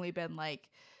that it's only been like,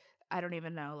 I don't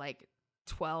even know, like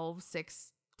 12,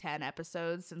 6, 10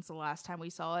 episodes since the last time we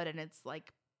saw it. And it's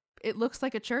like, it looks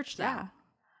like a church now. Yeah.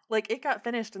 Like it got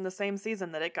finished in the same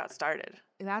season that it got started.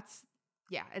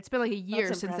 It's been like a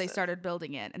year since they started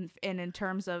building it. And in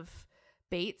terms of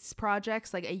Bates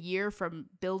projects, like a year from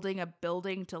building a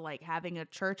building to like having a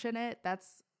church in it,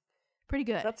 that's pretty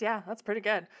good. That's pretty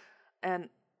good. And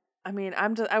I mean,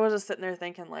 I was just sitting there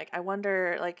thinking like, I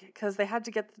wonder, like, cause they had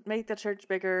to make the church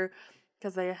bigger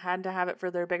because they had to have it for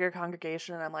their bigger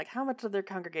congregation. And I'm like, how much of their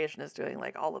congregation is doing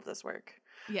like all of this work?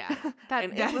 Yeah.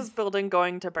 And is this building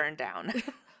going to burn down?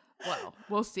 Well,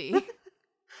 we'll see.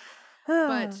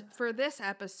 But for this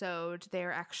episode,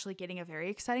 they're actually getting a very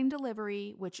exciting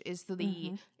delivery, which is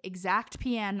the exact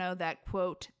piano that,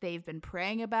 quote, they've been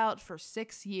praying about for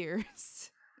 6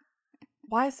 years.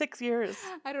 Why 6 years?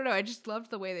 I don't know. I just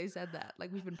loved the way they said that.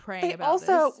 Like, we've been praying about this.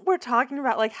 Also, we're talking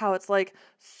about, like, how it's, like,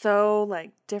 so,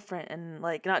 like, different and,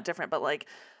 like, not different, but, like,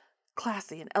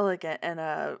 classy and elegant and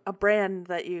a brand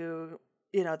that you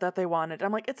know, that they wanted.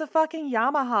 I'm like, it's a fucking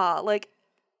Yamaha. Like,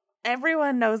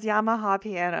 everyone knows Yamaha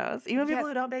pianos, even people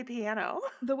who don't play piano.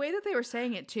 The way that they were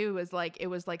saying it too was like it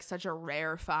was like such a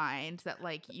rare find that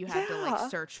like you had to like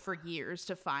search for years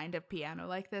to find a piano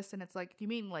like this, and it's like, do you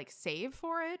mean like save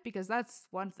for it? Because that's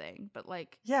one thing, but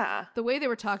like the way they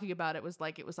were talking about it was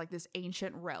like this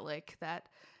ancient relic that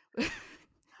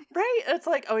right? It's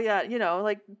like, oh yeah, you know,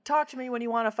 like talk to me when you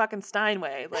want a fucking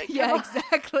Steinway. Like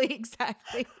exactly.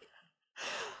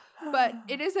 But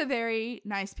it is a very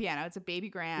nice piano. It's a baby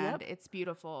grand. Yep. It's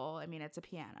beautiful. I mean, it's a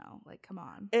piano. Like, come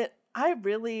on. I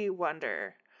really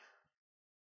wonder,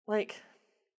 like,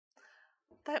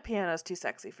 that piano is too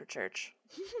sexy for church.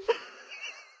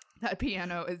 That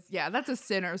piano is, that's a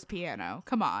sinner's piano.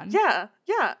 Come on. Yeah.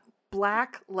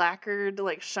 Black, lacquered,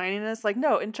 like, shininess. Like,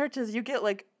 no, in churches, you get,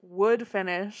 like, wood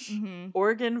finish,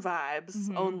 organ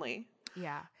vibes only.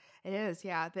 Yeah. It is,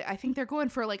 yeah. I think they're going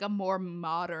for like a more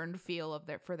modern feel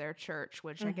for their church,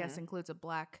 which I guess includes a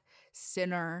black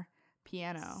Sinner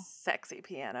piano. Sexy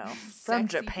piano from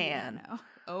Japan. Piano.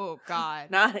 Oh, God.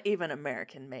 Not even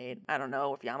American made. I don't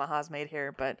know if Yamaha's made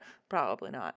here, but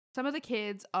probably not. Some of the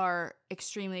kids are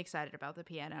extremely excited about the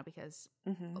piano because,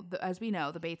 as we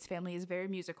know, the Bates family is very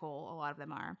musical. A lot of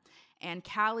them are. And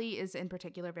Callie is in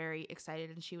particular very excited,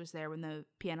 and she was there when the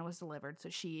piano was delivered. So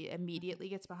she immediately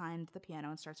gets behind the piano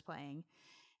and starts playing.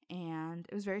 And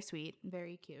it was very sweet and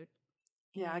very cute.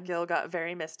 Yeah, Gil got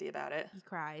very misty about it. He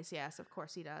cries. Yes, of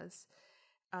course he does.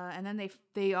 And then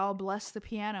they all bless the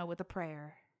piano with a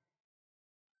prayer.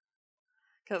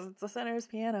 Because it's a sinner's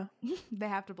piano. They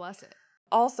have to bless it.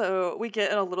 Also, we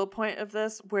get a little point of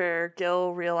this where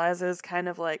Gil realizes kind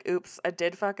of like, oops, I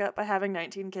did fuck up by having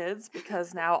 19 kids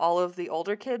because now all of the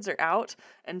older kids are out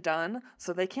and done,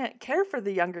 so they can't care for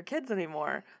the younger kids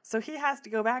anymore. So he has to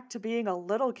go back to being a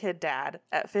little kid dad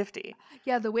at 50.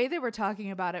 Yeah, the way they were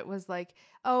talking about it was like,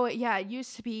 oh, yeah, it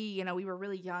used to be, you know, we were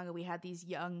really young and we had these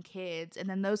young kids, and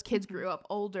then those kids grew up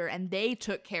older and they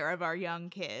took care of our young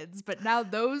kids. But now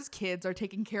those kids are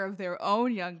taking care of their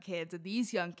own young kids, and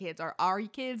these young kids are our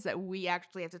kids that we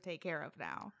actually have to take care of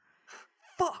now.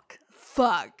 Fuck.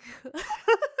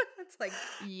 It's like,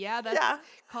 that's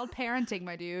called parenting,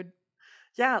 my dude.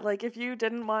 Yeah, like if you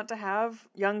didn't want to have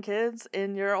young kids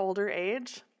in your older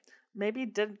age, maybe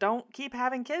don't keep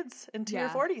having kids into your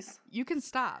 40s. You can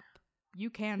stop. You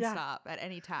can stop at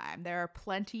any time. There are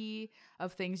plenty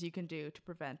of things you can do to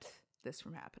prevent this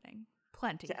from happening.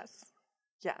 Plenty. Yes.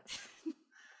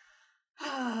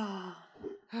 Oh,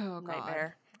 God.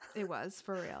 Nightmare. It was,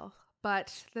 for real.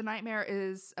 But the nightmare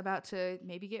is about to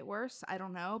maybe get worse. I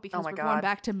don't know, because we're God. going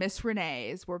back to Miss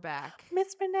Renee's. We're back.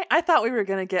 Miss Renee. I thought we were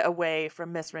going to get away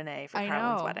from Miss Renee for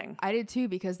Carlin's wedding. I did too,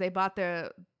 because they bought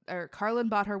Carlin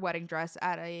bought her wedding dress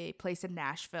at a place in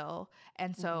Nashville.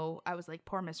 And so I was like,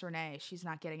 poor Miss Renee, she's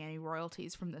not getting any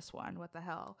royalties from this one. What the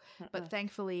hell? But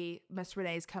thankfully, Miss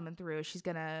Renee's coming through. She's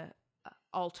going to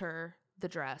alter the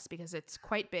dress because it's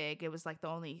quite big. It was like the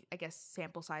only, I guess,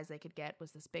 sample size they could get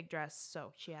was this big dress.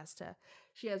 So she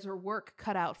has her work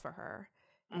cut out for her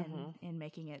in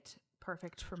making it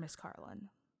perfect for Miss Carlin.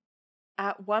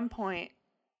 At one point,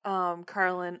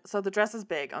 Carlin, so the dress is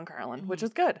big on Carlin, which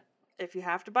is good. If you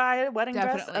have to buy a wedding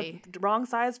dress, wrong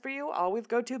size for you, always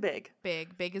go too big.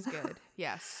 Big is good.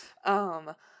 Yes.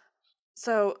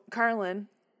 So Carlin,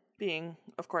 being,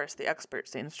 of course, the expert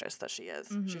seamstress that she is,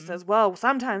 she says, well,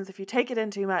 sometimes if you take it in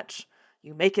too much,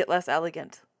 you make it less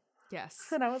elegant. Yes.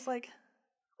 And I was like,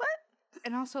 what?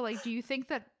 And also, like, do you think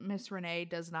that Miss Renee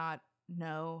does not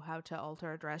know how to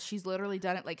alter a dress? She's literally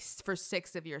done it, like, for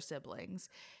 6 of your siblings.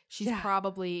 She's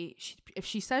probably, if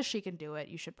she says she can do it,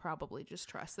 you should probably just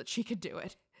trust that she could do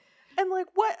it. And, like,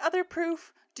 what other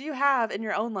proof do you have in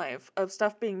your own life of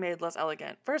stuff being made less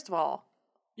elegant? First of all,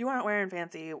 you aren't wearing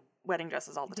fancy wedding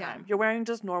dresses all the time. You're wearing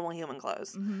just normal human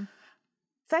clothes.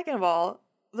 Second of all,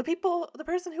 the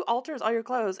person who alters all your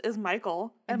clothes is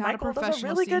Michael, and Michael does a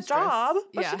really good job.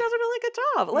 But she does a really good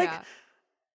job. Like,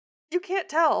 you can't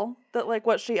tell that, like,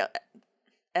 what she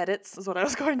edits is what I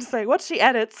was going to say. What she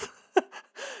edits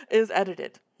is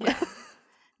edited. Yeah.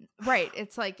 Right.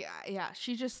 It's like,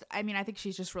 she just, I mean, I think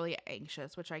she's just really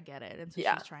anxious, which I get it. And so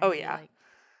she's trying to be, like,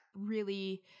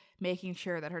 really making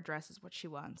sure that her dress is what she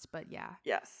wants. But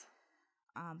yes.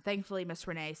 Thankfully, Miss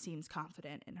Renee seems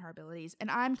confident in her abilities, and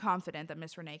I'm confident that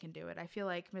Miss Renee can do it. I feel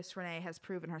like Miss Renee has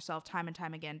proven herself time and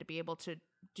time again to be able to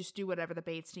just do whatever the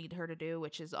Bates need her to do,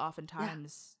 which is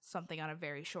oftentimes something on a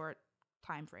very short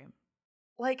time frame.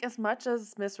 Like, as much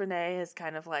as Miss Renee is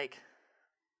kind of like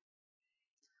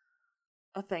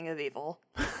a thing of evil,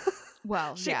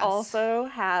 well, she also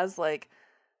has, like,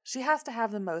 she has to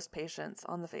have the most patience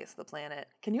on the face of the planet.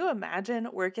 Can you imagine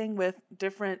working with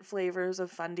different flavors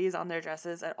of fundies on their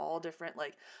dresses at all different,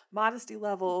 like, modesty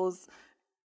levels?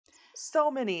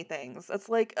 So many things. It's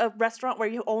like a restaurant where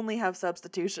you only have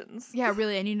substitutions. Yeah,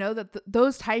 really. And you know that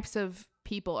those types of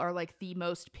people are, like, the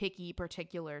most picky,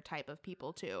 particular type of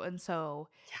people, too. And so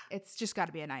it's just got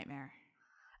to be a nightmare.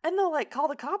 And they'll, like, call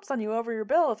the cops on you over your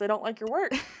bill if they don't like your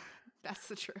work. That's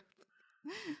the truth.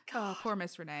 Oh, poor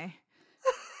Miss Renee.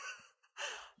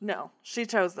 No, she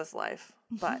chose this life,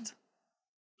 but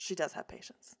she does have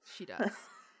patience. She does.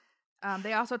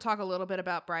 They also talk a little bit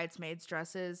about bridesmaids'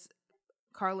 dresses.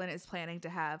 Carlin is planning to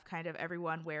have kind of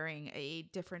everyone wearing a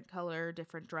different color,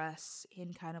 different dress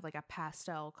in kind of like a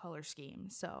pastel color scheme.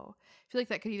 So I feel like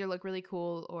that could either look really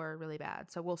cool or really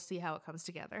bad. So we'll see how it comes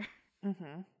together.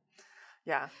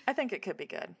 Yeah, I think it could be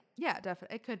good. Yeah,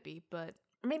 definitely. It could be, but...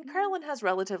 I mean, Carlin has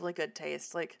relatively good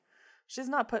taste. Like, she's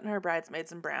not putting her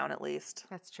bridesmaids in brown, at least.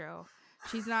 That's true.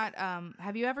 She's not,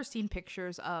 have you ever seen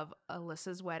pictures of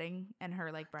Alyssa's wedding and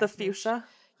her, like, bridesmaids? The fuchsia?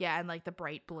 Yeah, and, like, the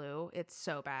bright blue. It's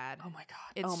so bad. Oh, my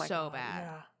God. It's so bad.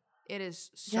 Yeah. It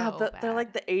is so bad. They're,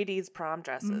 like, the 80s prom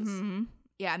dresses.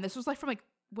 Yeah, and this was, like, from, like,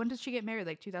 when did she get married?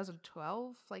 Like,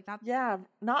 2012? Like, not... Yeah,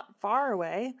 not far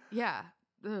away. Yeah.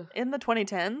 Ugh. In the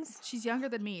 2010s? She's younger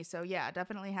than me, so yeah,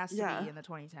 definitely has to be in the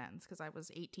 2010s, because I was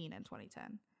 18 in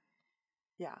 2010.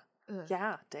 Yeah. Ugh.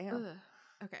 Yeah, damn.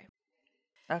 Ugh.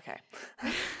 Okay.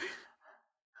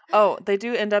 Oh, they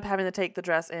do end up having to take the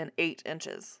dress in 8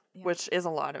 inches, which is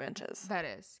a lot of inches. That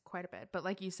is quite a bit. But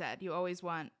like you said, you always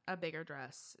want a bigger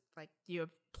dress. Like, you have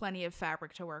plenty of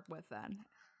fabric to work with then.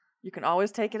 You can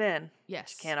always take it in.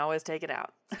 Yes. You can't always take it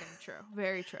out. Very true.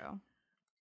 Very true.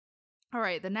 All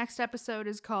right, the next episode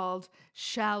is called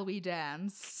Shall We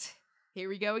Dance? Here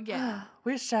we go again.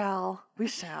 We shall.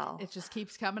 It just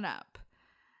keeps coming up.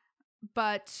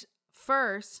 But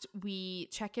first, we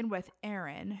check in with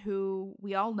Erin, who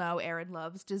we all know Erin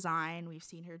loves design. We've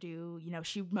seen her do,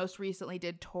 she most recently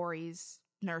did Tori's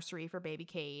nursery for baby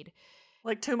Cade.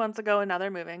 Like 2 months ago, and now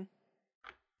they're moving.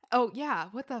 Oh, yeah.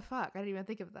 What the fuck? I didn't even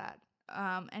think of that.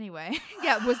 Anyway.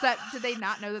 Yeah, did they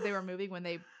not know that they were moving when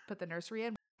they put the nursery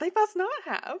in? They must not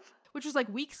have. Which was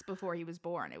like weeks before he was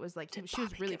born. It was like she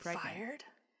was really pregnant. Fired?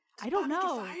 I don't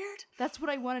know. Fired? That's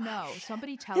what I want to know.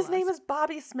 Somebody tell us. His name is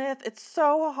Bobby Smith. It's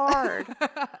so hard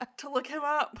to look him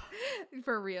up.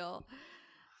 For real.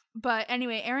 But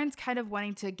anyway, Erin's kind of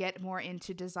wanting to get more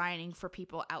into designing for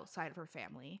people outside of her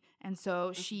family. And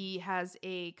so she has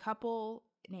a couple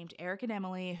named Eric and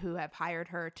Emily who have hired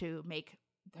her to make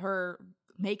her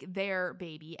make their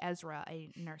baby, Ezra, a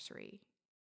nursery.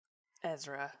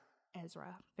 Ezra.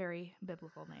 Very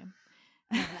biblical name.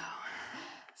 I know.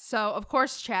 So, of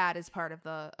course, Chad is part of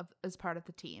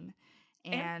the team.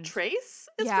 And Trace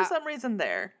is for some reason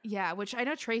there. Yeah, which I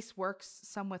know Trace works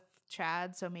some with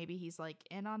Chad, so maybe he's like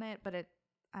in on it, but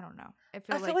I don't know. I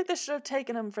feel like they should have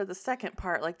taken him for the second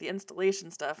part, like the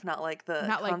installation stuff, not like the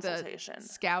consultation. Like the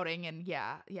scouting. And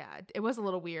yeah, it was a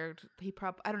little weird.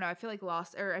 I don't know. I feel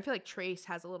like Trace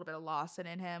has a little bit of Lawson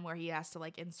in him, where he has to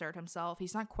like insert himself.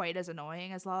 He's not quite as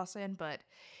annoying as Lawson, but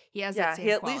he has that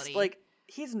same quality. Least like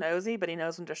he's nosy, but he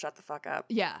knows when to shut the fuck up.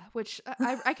 Yeah, which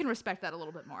I can respect that a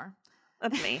little bit more.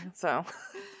 That's me.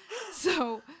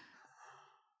 So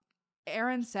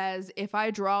Aaron says, if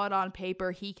I draw it on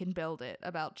paper, he can build it,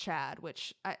 about Chad,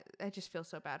 which I just feel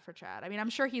so bad for Chad. I mean, I'm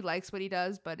sure he likes what he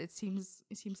does, but it seems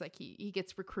like he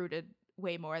gets recruited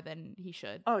way more than he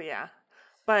should. Oh, yeah.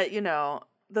 But,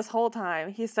 this whole time,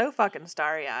 he's so fucking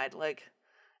starry-eyed. Like,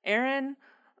 Aaron,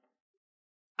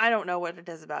 I don't know what it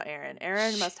is about Aaron.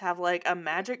 Aaron must have, like, a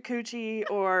magic coochie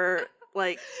or,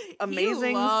 like,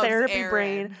 amazing therapy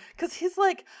brain. Because he's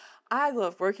like, I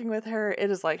love working with her. It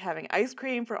is like having ice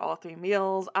cream for all 3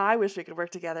 meals. I wish we could work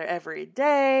together every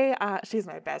day. She's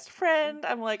my best friend.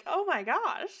 I'm like, oh my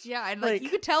gosh. Yeah, and like you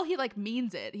could tell he like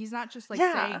means it. He's not just like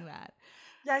saying that.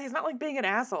 Yeah, he's not like being an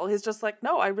asshole. He's just like,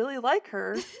 no, I really like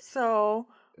her, so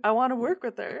I want to work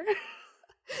with her.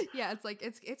 Yeah, it's like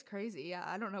it's crazy. Yeah,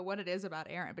 I don't know what it is about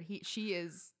Aaron, but she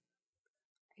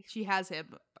has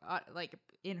him like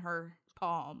in her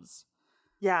palms.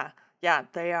 Yeah,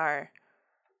 they are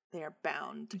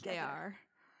bound together. They are.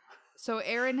 So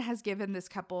Aaron has given this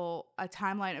couple a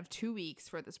timeline of 2 weeks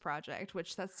for this project,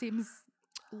 which that seems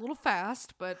a little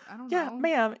fast, but I don't know. Yeah,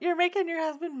 ma'am, you're making your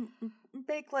husband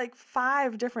make like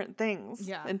 5 different things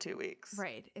in 2 weeks.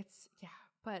 Right.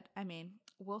 But I mean,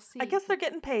 we'll see. I guess they're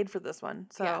getting paid for this one,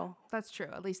 so. Yeah, that's true.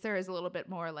 At least there is a little bit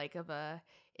more like of a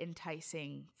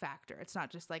enticing factor. It's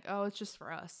not just like, oh, it's just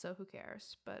for us, so who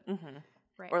cares? But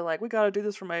right. Or like, we got to do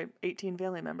this for my 18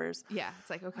 family members. Yeah, it's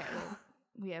like, okay, well,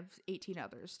 we have 18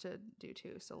 others to do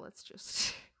too, so let's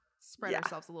just spread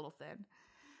ourselves a little thin.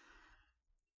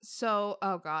 So,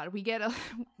 oh god, we get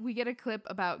a clip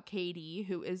about Katie,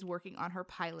 who is working on her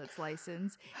pilot's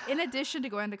license in addition to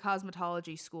going to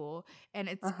cosmetology school.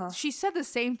 And she said the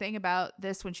same thing about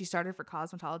this when she started for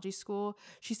cosmetology school.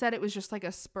 She said it was just like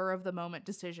a spur of the moment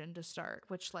decision to start,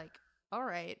 which like, all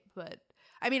right, but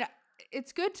I mean,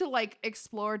 it's good to like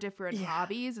explore different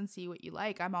hobbies and see what you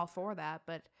like. I'm all for that,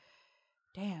 but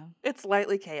damn. It's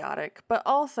lightly chaotic, but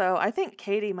also I think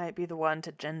Katie might be the one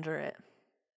to ginger it.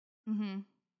 Mm-hmm.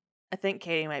 I think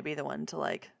Katie might be the one to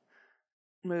like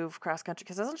move cross country,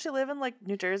 because doesn't she live in like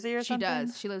New Jersey or something? She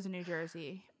does. She lives in New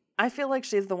Jersey. I feel like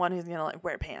she's the one who's gonna like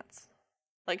wear pants.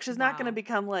 Like she's not gonna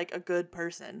become like a good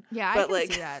person. Yeah, but, I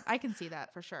can see that. I can see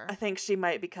that for sure. I think she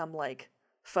might become like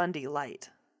Fundy light.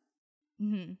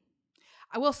 Mm-hmm.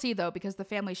 I will see though, because the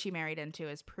family she married into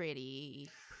is pretty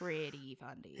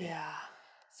Fundy. Yeah.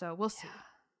 So we'll see. Yeah.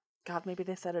 God, maybe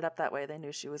they set it up that way. They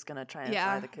knew she was going to try and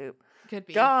fly the coop. Could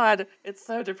be. God, it's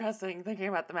so depressing thinking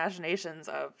about the machinations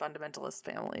of fundamentalist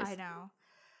families. I know.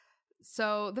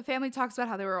 So the family talks about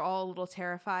how they were all a little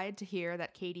terrified to hear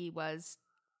that Katie was,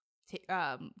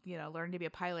 learning to be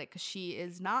a pilot, because she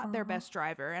is not their best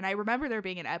driver. And I remember there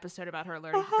being an episode about her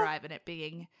learning to drive and it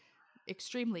being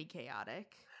extremely chaotic.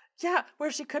 Yeah,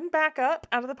 where she couldn't back up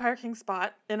out of the parking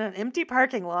spot in an empty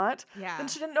parking lot. Yeah. Then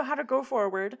she didn't know how to go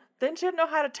forward. Then she didn't know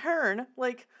how to turn.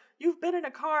 Like, you've been in a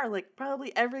car, like,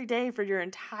 probably every day for your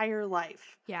entire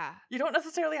life. Yeah. You don't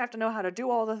necessarily have to know how to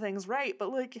do all the things right,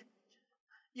 but, like,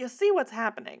 you see what's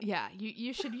happening. Yeah,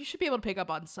 you should be able to pick up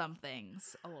on some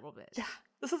things a little bit. Yeah.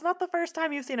 This is not the first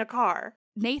time you've seen a car.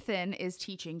 Nathan is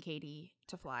teaching Katie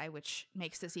to fly, which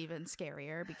makes this even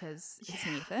scarier because it's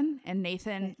Nathan.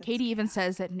 And Katie even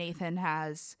says that Nathan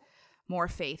has more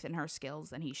faith in her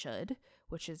skills than he should,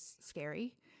 which is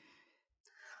scary.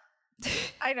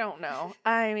 I don't know.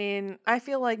 I mean, I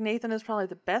feel like Nathan is probably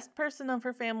the best person of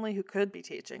her family who could be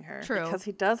teaching her. True. Because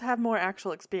he does have more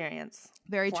actual experience.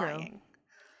 Very flying. True.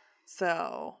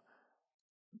 So,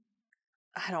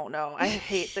 I don't know. I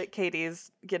hate that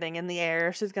Katie's getting in the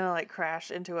air. She's going to like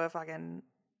crash into a fucking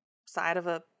side of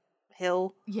a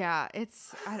hill. Yeah,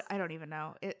 I don't even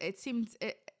know. It seems,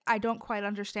 I don't quite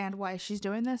understand why she's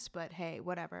doing this, but hey,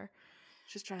 whatever.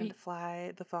 She's trying to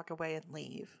fly the fuck away and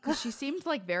leave. Because she seemed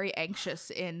like very anxious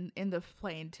in the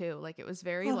plane too. Like it was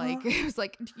very like, it was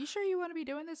like, you sure you want to be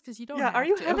doing this? Because you don't have are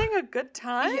you to. having a good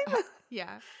time?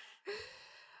 Yeah.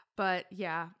 But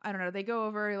yeah, I don't know. They go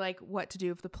over like what to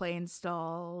do if the plane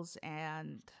stalls,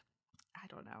 and I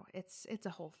don't know. It's a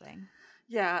whole thing.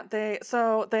 Yeah, they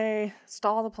stall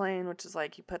the plane, which is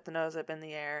like you put the nose up in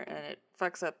the air and it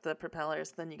fucks up the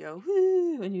propellers. Then you go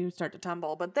whoo and you start to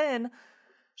tumble. But then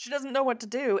she doesn't know what to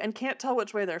do and can't tell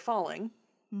which way they're falling.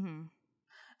 Mm-hmm.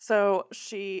 So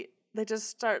they just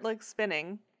start like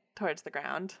spinning towards the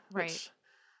ground. Right. Which,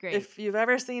 great. If you've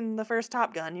ever seen the first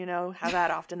Top Gun, you know how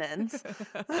that often ends.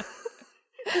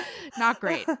 Not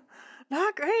great.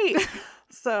 Not great.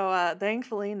 So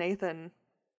thankfully Nathan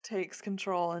takes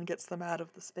control and gets them out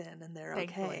of the spin, and they're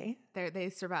okay. They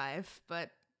survive,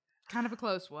 but kind of a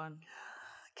close one.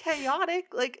 Chaotic.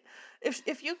 Like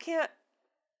if you can't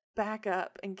back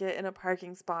up and get in a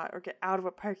parking spot or get out of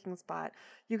a parking spot,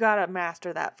 you gotta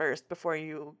master that first before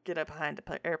you get up behind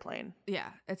an airplane. Yeah,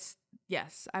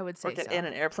 yes, I would say or get so. in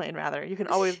an airplane rather. You can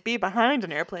always be behind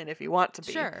an airplane if you want to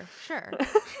be. Sure.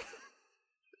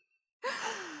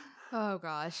 Oh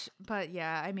gosh, but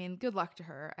yeah, I mean, good luck to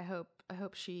her. I hope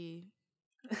she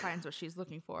finds what she's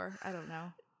looking for. I don't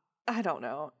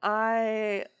know.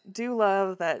 I do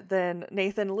love that then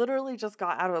Nathan literally just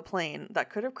got out of a plane that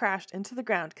could have crashed into the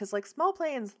ground, because like small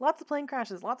planes, lots of plane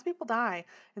crashes, lots of people die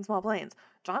in small planes.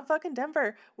 John fucking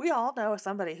Denver, we all know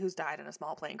somebody who's died in a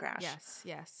small plane crash.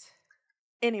 Yes.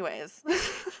 Anyways,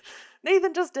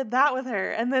 Nathan just did that with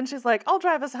her, and then she's like, I'll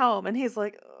drive us home, and he's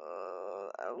like,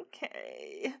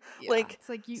 okay. Yeah, like, it's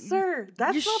like sir,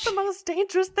 that's not the most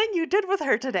dangerous thing you did with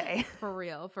her today. For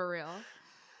real.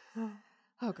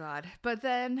 Oh God. But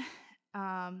then,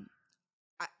 I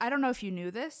don't know if you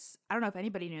knew this. I don't know if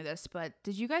anybody knew this, but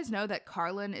did you guys know that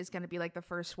Carlin is going to be like the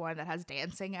first one that has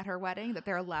dancing at her wedding, that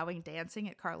they're allowing dancing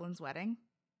at Carlin's wedding?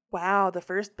 Wow. The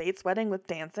first Bates wedding with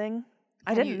dancing.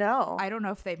 I didn't know. I don't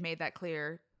know if they've made that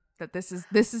clear that this is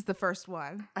the first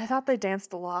one. I thought they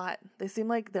danced a lot. They seem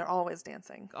like they're always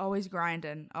dancing. Always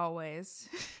grinding. Always.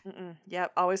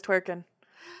 Yep. Always twerking.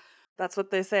 That's what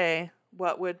they say.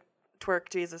 What would twerk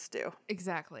Jesus do?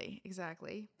 Exactly.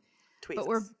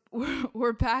 Tweezes. But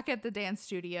we're back at the dance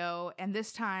studio, and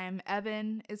this time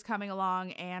Evan is coming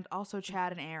along, and also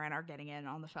Chad and Aaron are getting in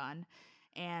on the fun.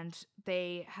 And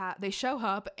they show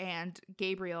up, and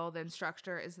Gabriel, the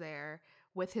instructor, is there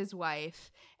with his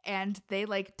wife, and they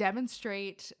like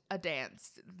demonstrate a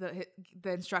dance.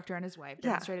 The instructor and his wife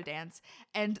demonstrate a dance,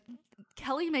 and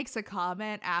Kelly makes a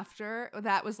comment after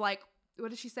that was like, what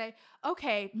did she say?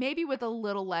 Okay, maybe with a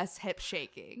little less hip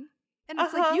shaking. And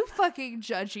it's like, you fucking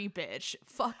judgy bitch.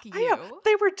 Fuck you. I know.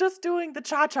 They were just doing the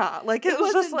cha-cha. Like, it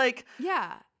was just like,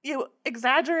 yeah, you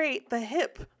exaggerate the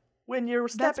hip when you're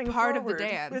stepping That's part forward of the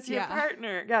dance with your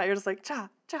partner. Yeah, you're just like, cha,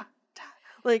 cha, cha.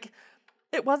 Like,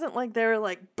 it wasn't like they were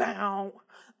like, bow,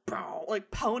 bow,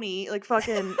 like pony, like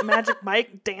fucking Magic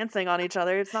Mike dancing on each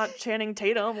other. It's not Channing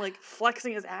Tatum, like,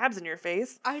 flexing his abs in your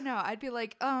face. I know. I'd be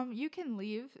like, you can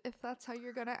leave if that's how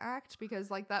you're gonna act, because,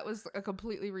 like, that was a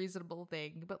completely reasonable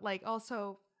thing. But, like,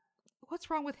 also, what's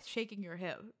wrong with shaking your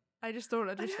hip? I just don't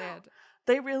understand.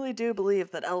 They really do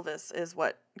believe that Elvis is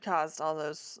what caused all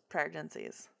those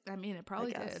pregnancies. I mean, it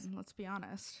probably did. Let's be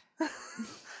honest.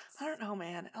 I don't know,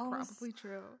 man. Elvis. Probably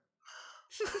true.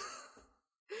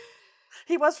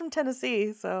 He was from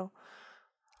Tennessee, so.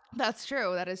 That's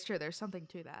true. That is true. There's something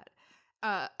to that.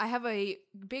 I have a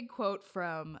big quote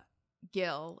from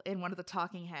Gil in one of the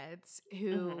talking heads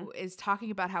who is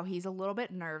talking about how he's a little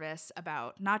bit nervous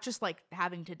about not just like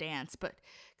having to dance, but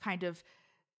kind of,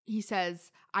 he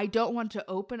says, I don't want to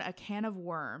open a can of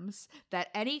worms, that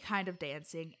any kind of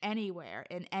dancing anywhere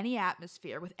in any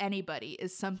atmosphere with anybody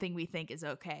is something we think is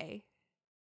okay.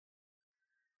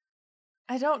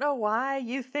 I don't know why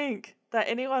you think that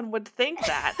anyone would think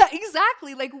that.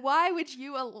 Exactly. Like, why would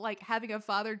you, like, having a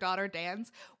father-daughter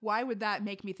dance, why would that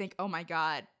make me think, oh my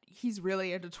God, he's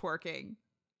really into twerking?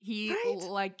 He,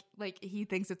 like, he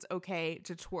thinks it's okay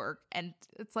to twerk. And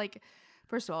it's like,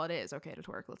 first of all, it is okay to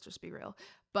twerk. Let's just be real.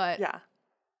 But yeah.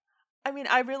 I mean,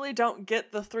 I really don't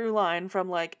get the through line from,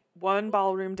 like, one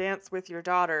ballroom dance with your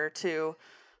daughter to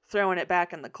throwing it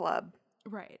back in the club.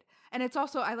 Right. And it's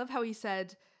also, I love how he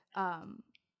said,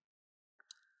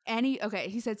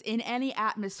 he says in any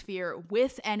atmosphere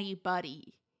with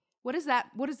anybody. What does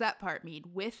that part mean?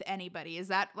 With anybody? Is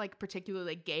that like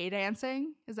particularly gay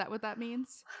dancing? Is that what that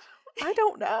means? I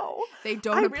don't know. They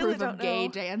don't approve of gay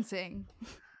dancing.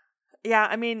 Yeah,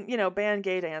 I mean, ban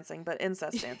gay dancing, but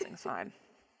incest dancing's fine.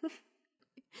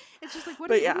 It's just like,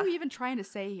 what are you even trying to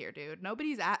say here, dude?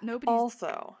 Nobody's.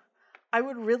 Also, I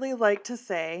would really like to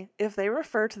say, if they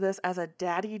refer to this as a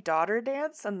daddy-daughter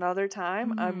dance another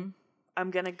time, I'm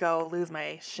gonna go lose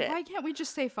my shit. Why can't we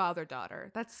just say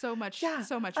father-daughter? That's so much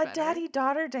better. A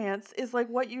daddy-daughter dance is like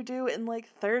what you do in like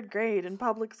 3rd grade in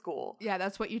public school. Yeah,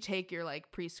 that's what you take your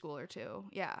like preschooler to.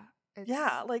 Yeah,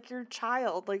 Yeah, like your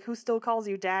child, like who still calls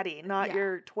you daddy, not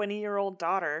your 20-year-old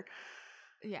daughter.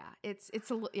 Yeah,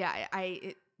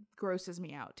 it grosses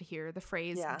me out to hear the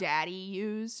phrase daddy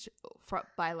used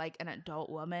by like an adult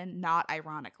woman, not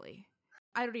ironically.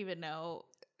 I don't even know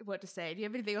what to say. Do you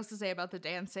have anything else to say about the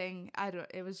dancing?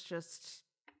 It was just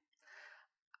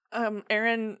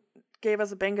Erin gave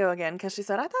us a bingo again because she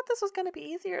said, I thought this was going to be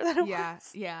easier than it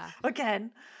was. Yeah.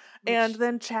 Again. And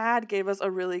then Chad gave us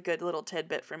a really good little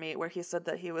tidbit for me where he said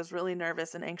that he was really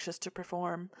nervous and anxious to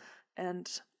perform. And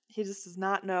he just does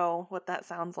not know what that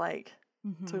sounds like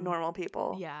to normal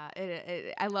people. Yeah.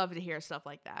 I love to hear stuff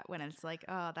like that when it's like,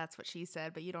 oh, that's what she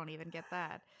said, but you don't even get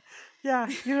that. Yeah.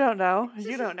 You don't know.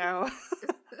 You don't know.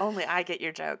 Only I get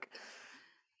your joke.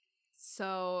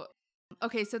 So...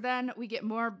 Okay, so then we get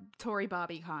more Tori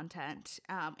Bobby content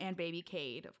and Baby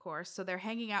Cade, of course. So they're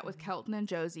hanging out with Kelton and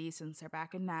Josie since they're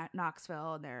back in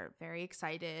Knoxville, and they're very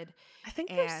excited. I think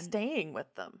they're staying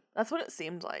with them. That's what it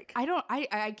seemed like. I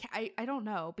don't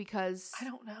know because I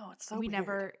don't know. It's so we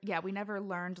weird. we never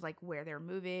learned like where they're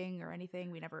moving or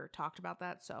anything. We never talked about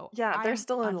that. So they're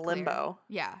still in limbo.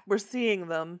 Yeah, we're seeing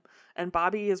them, and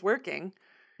Bobby is working,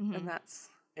 and that's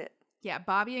it. Yeah,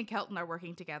 Bobby and Kelton are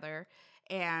working together.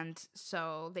 And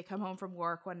so they come home from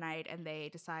work one night and they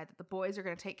decide that the boys are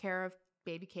going to take care of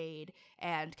Baby Cade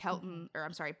and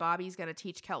Bobby's going to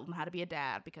teach Kelton how to be a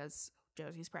dad because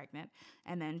Josie's pregnant.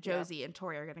 And then Josie and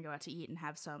Tori are going to go out to eat and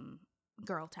have some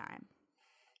girl time.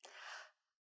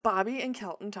 Bobby and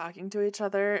Kelton talking to each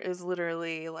other is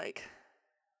literally like,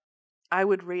 I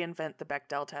would reinvent the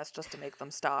Bechdel test just to make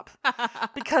them stop.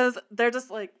 Because they're just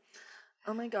like,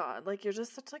 oh my God, like you're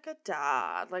just such like a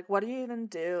dad. Like what do you even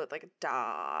do with like a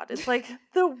dad? It's like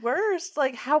the worst.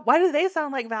 Like why do they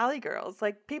sound like Valley Girls?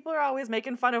 Like people are always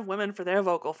making fun of women for their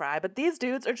vocal fry, but these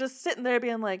dudes are just sitting there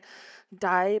being like,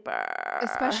 diaper.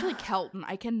 Especially Kelton.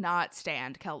 I cannot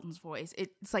stand Kelton's voice.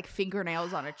 It's like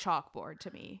fingernails on a chalkboard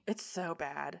to me. It's so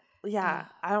bad. Yeah,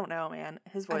 I don't know, man.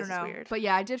 His voice is weird. But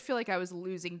yeah, I did feel like I was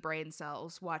losing brain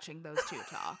cells watching those two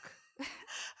talk.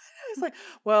 It's like,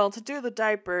 well, to do the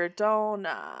diaper, don't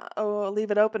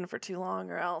leave it open for too long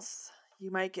or else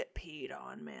you might get peed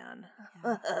on, man.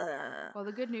 Yeah. Well,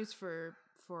 the good news for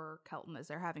Kelton is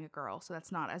they're having a girl, so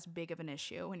that's not as big of an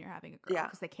issue when you're having a girl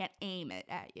because they can't aim it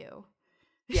at you.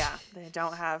 Yeah, they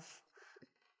don't have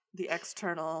the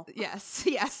external. Yes.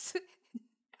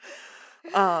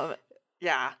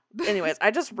 Yeah. Anyways,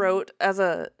 I just wrote as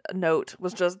a note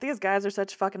was just these guys are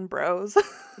such fucking bros.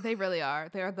 They really are.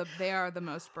 They are the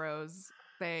most bros.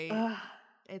 Maybe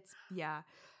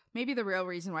the real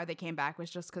reason why they came back was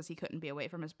just because he couldn't be away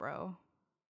from his bro.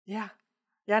 Yeah.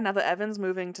 Yeah, now that Evan's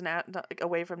moving to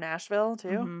away from Nashville too.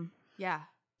 Mm-hmm. Yeah,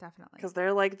 definitely. Because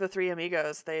they're like the three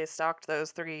amigos. They stalked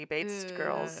those three Bates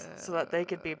girls so that they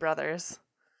could be brothers.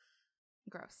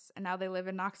 Gross. And now they live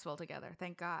in Knoxville together.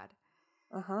 Thank God.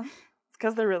 Uh-huh. It's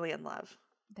because they're really in love.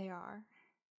 They are.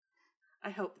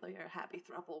 I hope they are a happy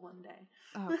throuple one day.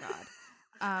 Oh,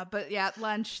 God. But yeah, at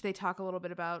lunch, they talk a little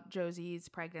bit about Josie's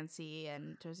pregnancy,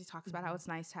 and Josie talks about how it's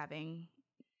nice having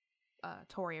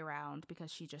Tori around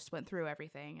because she just went through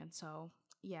everything. And so,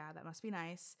 yeah, that must be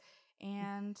nice.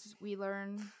 And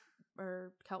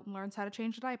Kelton learns how to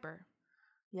change a diaper.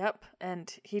 Yep.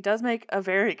 And he does make a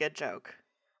very good joke,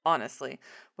 honestly,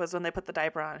 was when they put the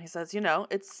diaper on. He says,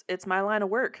 it's my line of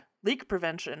work, leak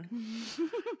prevention.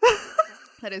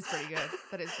 That is pretty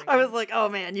good. I was like, oh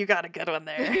man, you got a good one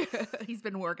there. He's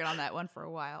been working on that one for a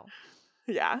while.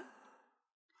 Yeah.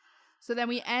 So then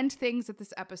we end things at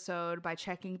this episode by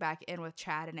checking back in with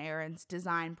Chad and Erin's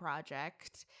design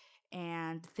project,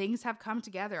 and things have come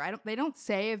together. They don't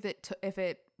say if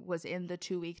it was in the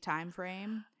 2-week time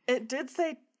frame. It did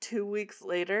say 2 weeks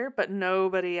later, but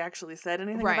nobody actually said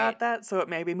anything about that, so it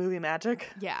may be movie magic.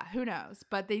 Yeah, who knows?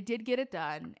 But they did get it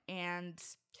done, and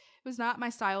it was not my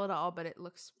style at all, but it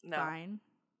looks fine.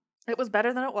 It was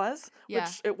better than it was,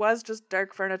 which it was just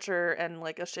dark furniture and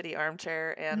like a shitty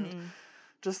armchair and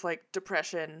just like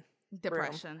depression.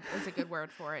 Depression is a good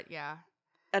word for it, yeah.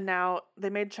 And now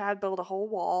they made Chad build a whole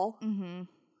wall. Mm-hmm.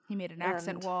 He made an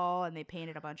accent wall, and they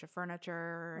painted a bunch of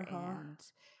furniture, and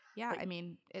I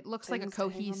mean, it looks like a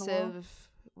cohesive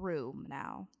room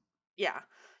now. Yeah.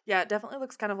 Yeah, it definitely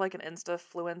looks kind of like an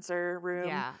Insta-fluencer room.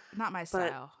 Yeah, not my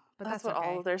style. But that's what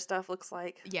all of their stuff looks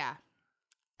like. Yeah,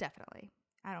 definitely.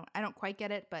 I don't quite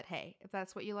get it, but hey, if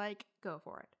that's what you like, go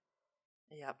for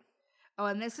it. Yep. Oh,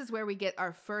 and this is where we get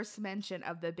our first mention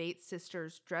of the Bates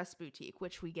sisters dress boutique,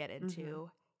 which we get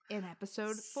into in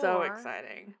episode 4. So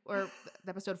exciting. Or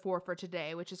episode 4 for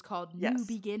today, which is called New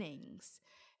Beginnings.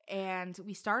 And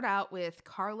we start out with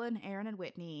Carlin, Aaron, and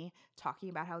Whitney talking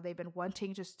about how they've been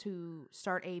wanting just to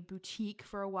start a boutique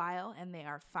for a while, and they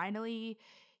are finally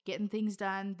getting things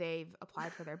done. They've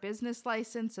applied for their business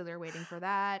license, so they're waiting for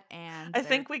that. And I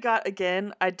think we got,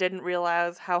 again, I didn't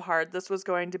realize how hard this was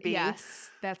going to be.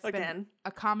 Yes, that's been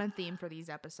a common theme for these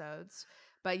episodes.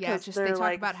 But yeah, just they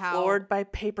talk about how floored by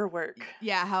paperwork.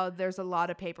 Yeah, how there's a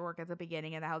lot of paperwork at the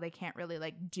beginning and how they can't really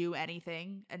like do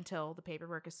anything until the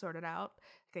paperwork is sorted out.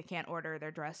 They can't order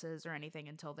their dresses or anything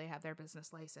until they have their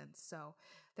business license. So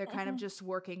they're kind of just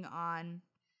working on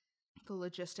the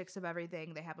logistics of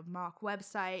everything. They have a mock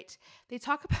website. They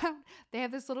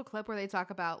have this little clip where they talk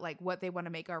about like what they want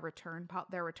to make their return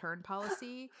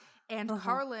policy. And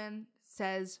Carlin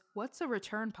says, "What's a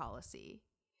return policy?"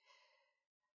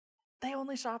 They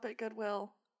only shop at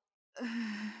Goodwill.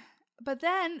 But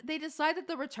then they decide that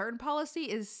the return policy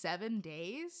is 7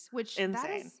 days, which that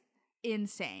is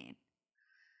insane.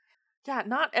 Yeah,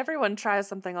 not everyone tries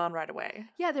something on right away.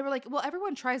 Yeah, they were like, well,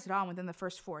 everyone tries it on within the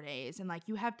first 4 days. And like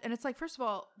and it's like, first of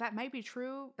all, that might be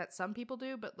true that some people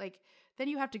do, but like then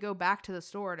you have to go back to the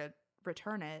store to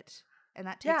return it. And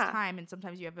that takes time. And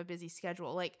sometimes you have a busy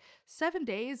schedule. Like 7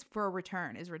 days for a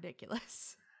return is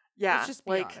ridiculous. Yeah. Let's just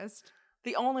be honest.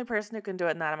 The only person who can do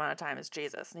it in that amount of time is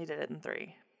Jesus, and he did it in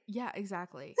 3. Yeah,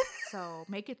 exactly. So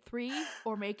make it 3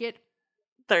 or make it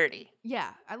 30. Yeah,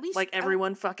 at least like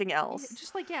everyone fucking else.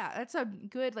 Just like that's a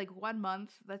good like 1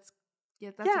 month. That's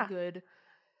a good.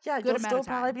 Yeah, good you'll amount still of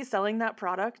time. probably be selling that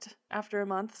product after a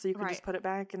month, so you can just put it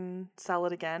back and sell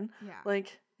it again. Yeah,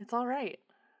 like it's all right.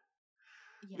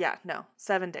 Yeah, no,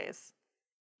 7 days.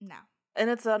 No. And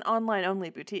it's an online-only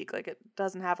boutique. Like, it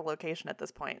doesn't have a location at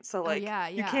this point. So, like,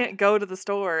 you can't go to the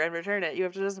store and return it. You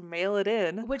have to just mail it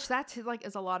in. Which that, like,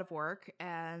 is a lot of work,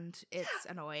 and it's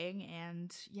annoying,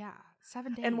 and,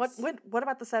 7 days. And what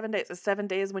about the 7 days? Is 7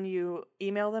 days when you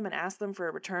email them and ask them for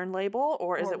a return label?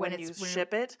 Or is it when you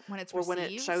ship it? When it's received? When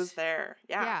it shows there?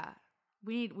 Yeah. Yeah.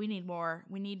 We need more.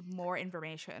 We need more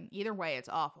information. Either way, it's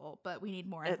awful, but we need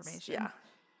more information. Yeah,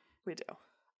 we do.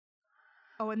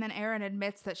 Oh, and then Erin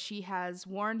admits that she has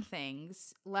worn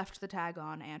things, left the tag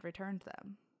on, and returned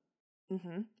them.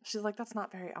 Mm-hmm. She's like, that's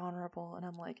not very honorable. And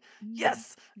I'm like,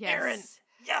 yes. Erin,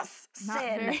 yes,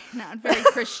 sin. Not very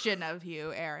Christian of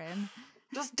you, Erin.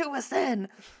 Just do a sin.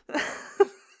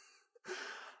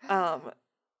 I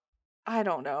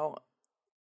don't know.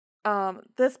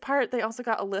 This part, they also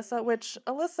got Alyssa, which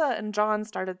Alyssa and John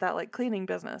started that, like, cleaning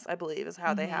business, I believe, is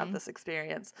how they have this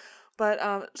experience.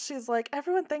 But she's like,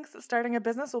 everyone thinks that starting a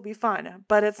business will be fun,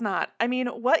 but it's not. I mean,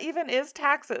 what even is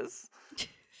taxes?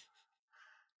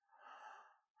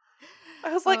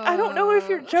 I was like, I don't know if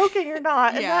you're joking or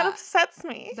not, and that upsets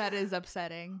me. That is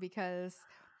upsetting, because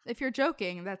if you're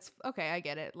joking, that's okay, I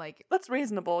get it. Like, that's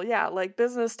reasonable, yeah. Like,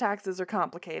 business taxes are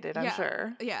complicated, I'm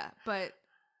sure. Yeah, but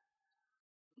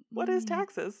what is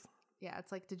taxes? Yeah,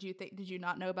 it's like, did you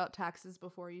not know about taxes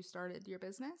before you started your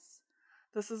business?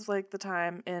 This is like the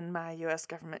time in my U.S.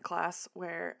 government class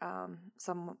where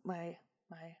my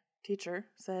teacher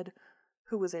said,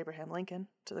 "Who was Abraham Lincoln?"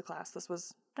 to the class. This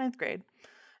was 9th grade.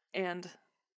 And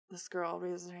this girl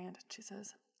raises her hand and she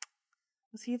says,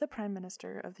 "Was he the Prime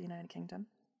Minister of the United Kingdom?"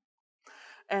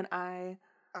 And I'm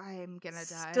gonna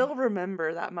die. Still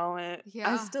remember that moment.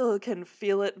 Yeah. I still can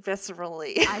feel it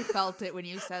viscerally. I felt it when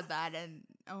you said that, and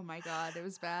oh my god, it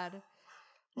was bad.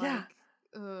 Like,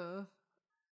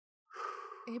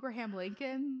 Abraham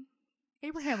Lincoln?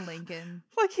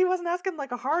 Like, he wasn't asking,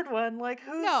 like, a hard one. Like,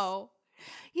 who's... No.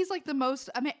 He's, like, the most...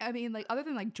 I mean, like, other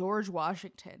than, like, George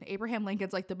Washington, Abraham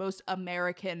Lincoln's, like, the most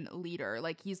American leader.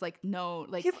 Like, he's, like, no...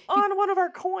 Like, he's on one of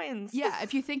our coins. Yeah,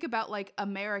 if you think about, like,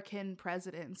 American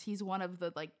presidents, he's one of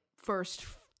the, like, first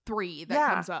 3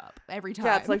 that comes up every time.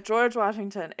 Yeah, it's, like, George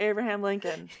Washington, Abraham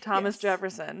Lincoln, Thomas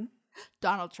Jefferson.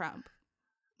 Donald Trump.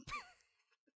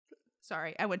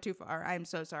 Sorry, I went too far. I'm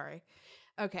so sorry.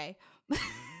 Okay.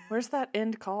 Where's that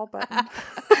end call button?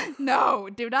 No,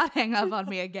 do not hang up on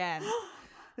me again.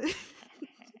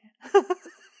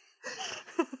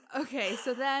 Okay,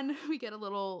 so then we get a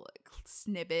little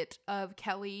snippet of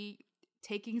Kelly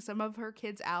taking some of her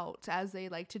kids out, as they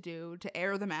like to do, to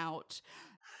air them out.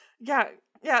 Yeah,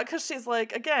 because she's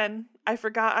like, again, I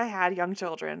forgot I had young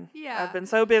children. Yeah. I've been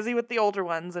so busy with the older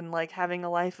ones and, like, having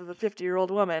a life of a 50-year-old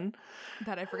woman.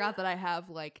 That I forgot that I have,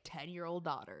 like, 10-year-old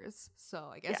daughters. So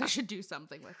I guess I should do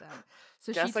something with them.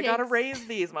 So I gotta raise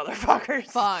these motherfuckers.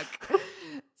 Fuck.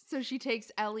 So she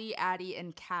takes Ellie, Addie,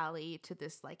 and Callie to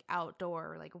this, like,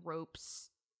 outdoor, like, ropes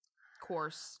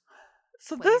course.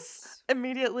 So this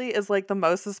immediately is, like, the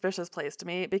most suspicious place to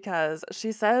me, because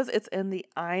she says it's in the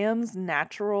Iams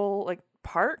Natural, like,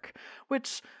 Park,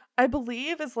 which I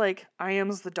believe is like I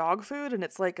Am's the dog food, and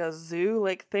it's like a zoo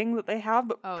like thing that they have,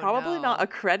 but probably not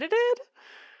accredited.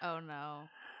 Oh no.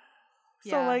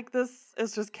 So like this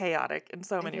is just chaotic in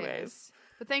so many ways.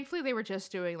 But thankfully they were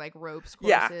just doing like ropes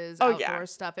courses, outdoor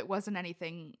stuff. It wasn't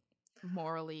anything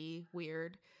morally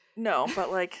weird. No,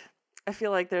 but like I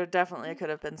feel like there definitely could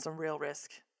have been some real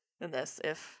risk in this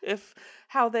if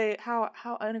how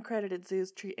unaccredited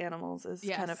zoos treat animals is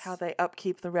kind of how they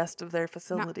upkeep the rest of their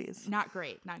facilities. Not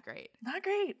great.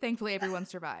 Thankfully everyone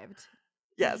survived.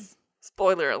 Yes.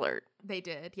 Spoiler alert. They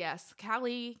did, yes.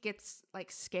 Callie gets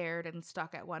like scared and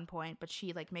stuck at one point, but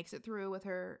she like makes it through with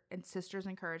her and sister's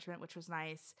encouragement, which was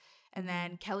nice. And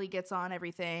then Kelly gets on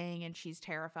everything and she's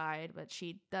terrified, but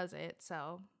she does it.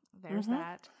 So there's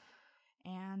that.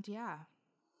 And yeah.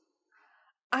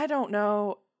 I don't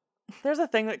know. There's a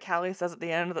thing that Callie says at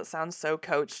the end that sounds so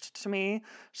coached to me.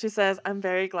 She says, "I'm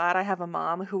very glad I have a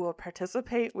mom who will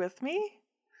participate with me."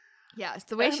 Yes,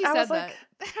 the way she said that,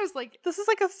 I was like, this is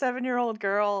like a 7-year-old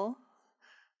girl.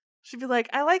 She'd be like,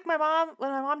 "I like my mom when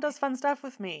my mom does fun stuff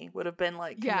with me," would have been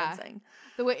like convincing.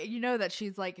 The way, that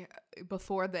she's like,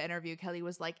 before the interview, Kelly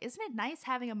was like, "Isn't it nice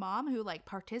having a mom who like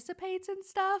participates in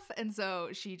stuff?" And so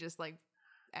she just like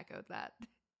echoed that.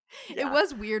 Yeah. It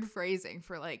was weird phrasing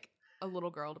for like a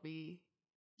little girl to be.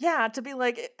 Yeah, to be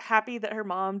like happy that her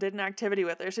mom did an activity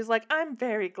with her. She's like, "I'm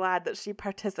very glad that she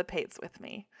participates with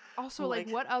me." Also, like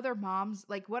what other moms,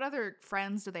 like what other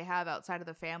friends do they have outside of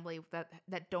the family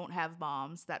that don't have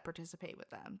moms that participate with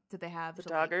them? Do they have the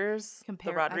Duggars,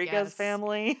 the Rodriguez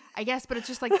family? I guess, but it's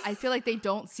just like I feel like they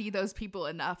don't see those people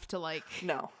enough to like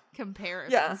compare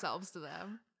themselves to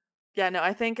them. Yeah, no,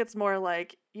 I think it's more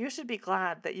like you should be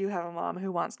glad that you have a mom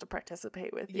who wants to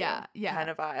participate with you. Yeah, kind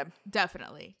of vibe.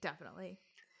 Definitely.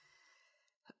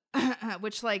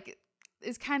 Which like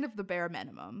is kind of the bare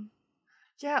minimum.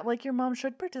 Yeah, like your mom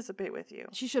should participate with you.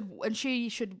 She should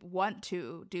want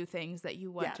to do things that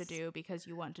you want to do because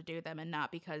you want to do them and not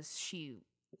because she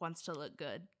wants to look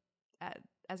good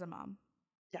as a mom.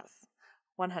 Yes,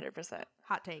 100%.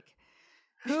 Hot take.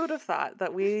 Who would have thought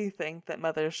that we think that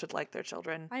mothers should like their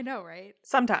children? I know, right?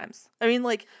 Sometimes. I mean,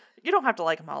 like, you don't have to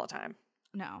like them all the time.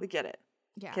 No. We get it.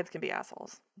 Yeah. Kids can be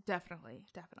assholes. Definitely.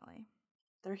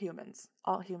 They're humans.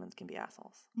 All humans can be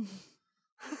assholes.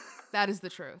 That is the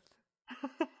truth.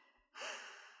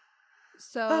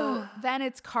 So then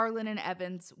it's Carlin and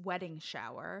Evan's wedding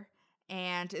shower.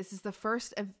 And this is the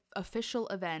first official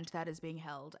event that is being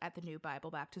held at the New Bible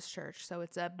Baptist Church. So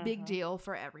it's a big deal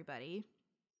for everybody.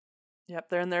 Yep,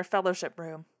 they're in their fellowship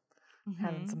room.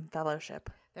 Having some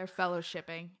fellowship. They're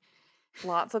fellowshipping.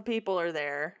 Lots of people are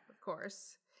there. Of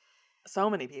course.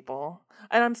 So many people.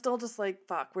 And I'm still just like,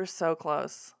 fuck, we're so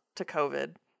close to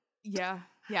COVID. Yeah,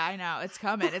 I know. It's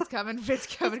coming. It's coming. It's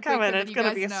coming. It's going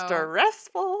to be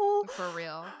stressful. For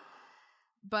real.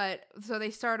 But so they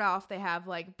start off, they have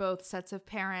like both sets of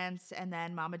parents and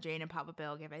then Mama Jane and Papa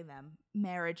Bill giving them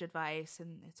marriage advice.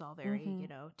 And it's all very,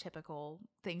 typical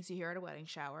things you hear at a wedding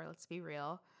shower. Let's be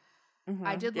real.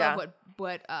 I did love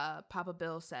what Papa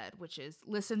Bill said, which is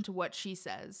listen to what she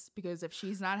says, because if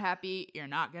she's not happy, you're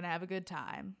not going to have a good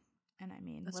time. And I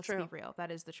mean, let's be real.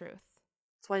 That is the truth.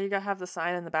 That's why you got to have the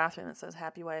sign in the bathroom that says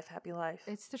happy wife, happy life.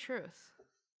 It's the truth.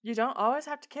 You don't always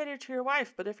have to cater to your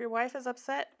wife, but if your wife is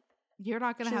upset, you're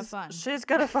not going to have fun. She's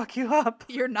going to fuck you up.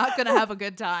 You're not going to have a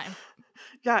good time.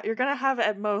 Yeah, you're going to have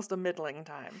at most a middling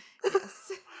time.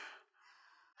 Yes.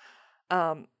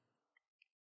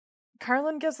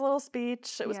 Carlin gives a little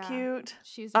speech. It was cute.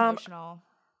 She's emotional.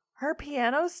 Her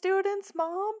piano student's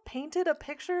mom painted a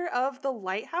picture of the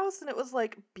lighthouse, and it was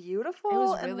like beautiful. It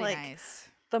was really nice.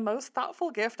 The most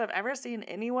thoughtful gift I've ever seen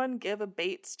anyone give a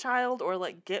Bates child or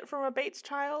like get from a Bates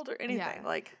child or anything. Yeah.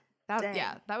 Like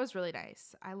that was really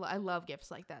nice. I love gifts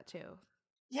like that too.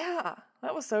 Yeah,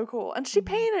 that was so cool. And she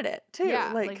painted it too.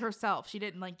 Yeah, like herself. She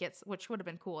didn't like get, which would have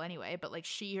been cool anyway, but like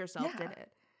she herself did it.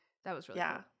 That was really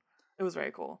cool. It was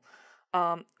very cool.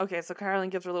 Okay, so Carolyn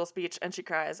gives her little speech and she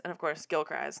cries, and of course Gil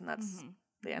cries, and that's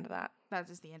the end of that. That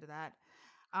is the end of that.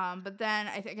 But then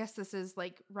I guess this is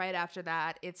like right after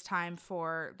that, it's time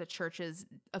for the church's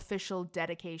official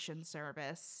dedication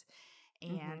service.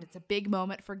 And it's a big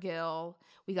moment for Gil.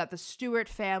 We got the Stewart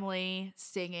family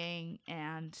singing,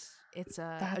 and it's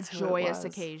a joyous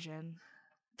occasion.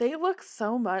 They look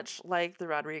so much like the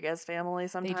Rodriguez family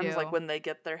sometimes, like when they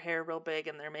get their hair real big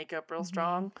and their makeup real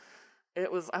strong. I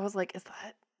was like, is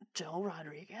that Joe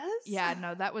Rodriguez? Yeah,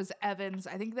 no, that was Evans.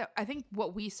 I think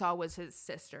what we saw was his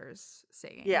sisters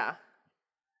singing. Yeah.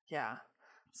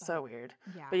 So weird.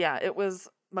 Yeah. But yeah, it was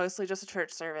mostly just a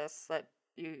church service that,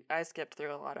 I skipped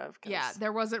through a lot of. Yeah,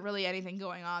 there wasn't really anything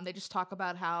going on. They just talk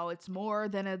about how it's more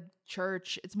than a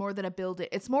church. It's more than a building.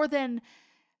 It's more than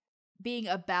being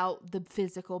about the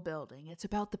physical building. It's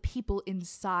about the people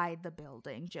inside the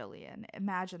building, Jillian.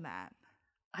 Imagine that.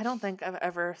 I don't think I've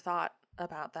ever thought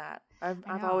about that.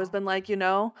 I've always been like,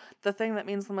 the thing that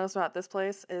means the most about this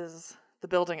place is the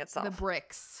building itself. The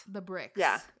bricks.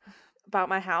 Yeah. About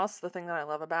my house, the thing that I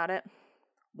love about it,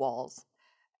 walls.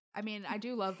 I mean, I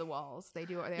do love the walls. They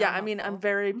are I'm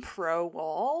very pro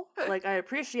wall. Like, I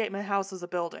appreciate my house as a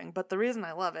building, but the reason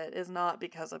I love it is not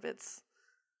because of its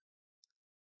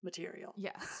material.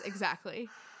 Yes, exactly.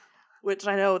 Which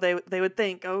I know they would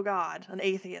think, oh God, an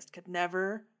atheist could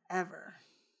never, ever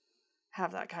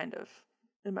have that kind of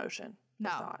emotion. No,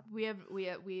 thought. we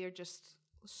are just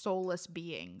soulless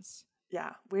beings.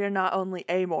 Yeah, we are not only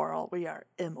amoral, we are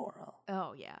immoral.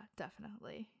 Oh yeah,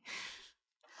 definitely.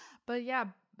 But yeah,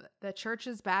 the church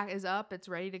is up, it's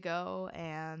ready to go,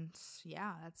 and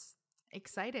yeah, that's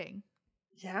exciting.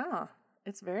 Yeah,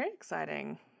 it's very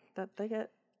exciting that they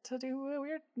get to do a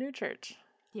weird new church.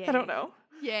 Yay. I don't know.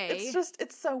 Yay.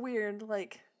 It's so weird.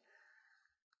 Like,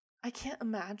 I can't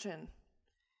imagine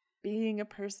being a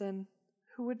person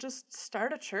who would just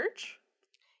start a church.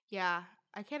 Yeah,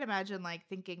 I can't imagine like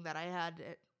thinking that I had,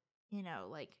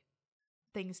 like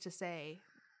things to say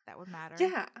that would matter.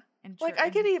 Yeah. Like, I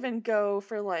could even go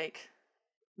for like,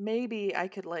 maybe I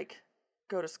could like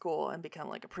go to school and become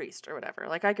like a priest or whatever.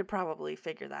 Like, I could probably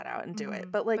figure that out and do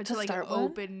it. But like, to start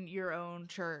open your own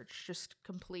church, just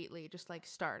completely, just like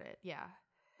start it. Yeah.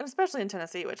 And especially in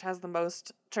Tennessee, which has the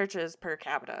most churches per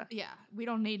capita. Yeah, we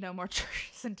don't need no more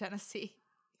churches in Tennessee.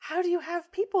 How do you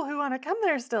have people who want to come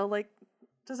there still? Like,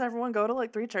 does everyone go to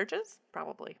like 3 churches?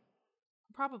 Probably,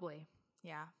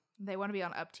 yeah. They want to be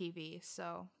on Up TV,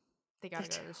 so they gotta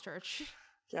go to this church.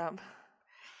 Yeah.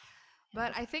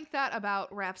 But I think that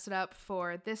about wraps it up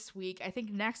for this week. I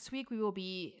think next week we will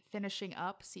be finishing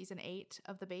up season 8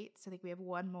 of The Bates. I think we have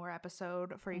one more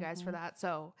episode for you guys for that.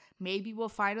 So maybe we'll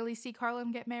finally see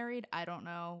Carlin get married. I don't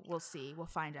know. We'll see. We'll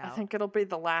find out. I think it'll be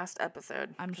the last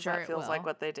episode. I'm sure that feels like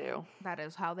what they do. That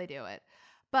is how they do it.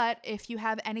 But if you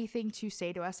have anything to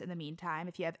say to us in the meantime,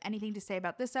 if you have anything to say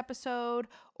about this episode,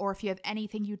 or if you have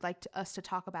anything you'd like us to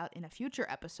talk about in a future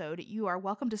episode, you are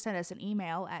welcome to send us an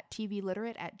email at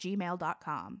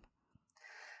tvliterate@gmail.com.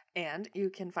 And you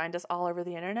can find us all over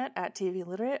the internet at TV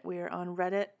Literate. We are on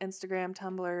Reddit, Instagram,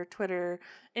 Tumblr, Twitter,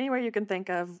 anywhere you can think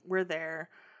of, we're there.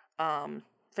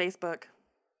 Facebook.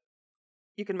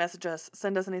 You can message us,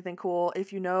 send us anything cool.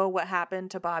 If you know what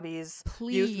happened to Bobby's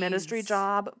youth ministry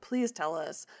job, please tell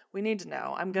us. We need to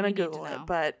know. I'm going to Google it,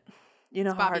 but you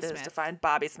know how hard it is to find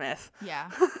Bobby Smith. Yeah.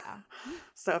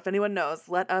 So if anyone knows,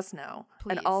 let us know.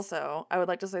 Please. And also, I would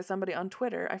like to say somebody on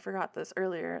Twitter, I forgot this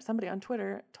earlier, somebody on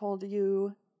Twitter told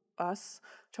us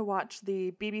to watch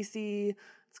the BBC,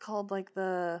 it's called like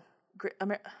the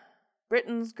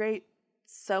Britain's Great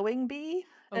Sewing Bee.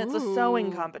 And it's a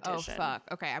sewing competition. Oh, fuck.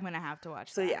 Okay, I'm going to have to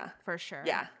watch that. So, yeah. For sure.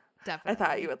 Yeah. Definitely. I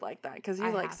thought you would like that because you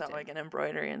like sewing and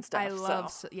embroidery and stuff. I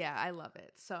love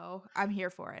it. So I'm here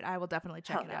for it. I will definitely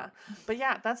check it out. But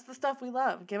yeah, that's the stuff we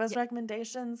love. Give us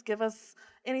recommendations. Give us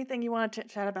anything you want to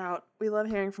chat about. We love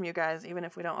hearing from you guys, even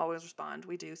if we don't always respond.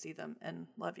 We do see them and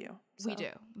love you. So, we do.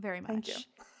 Very much. Thank you.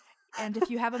 And if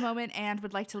you have a moment and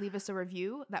would like to leave us a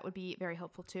review, that would be very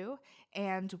helpful too.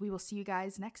 And we will see you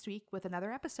guys next week with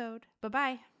another episode.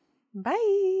 Bye-bye.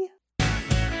 Bye.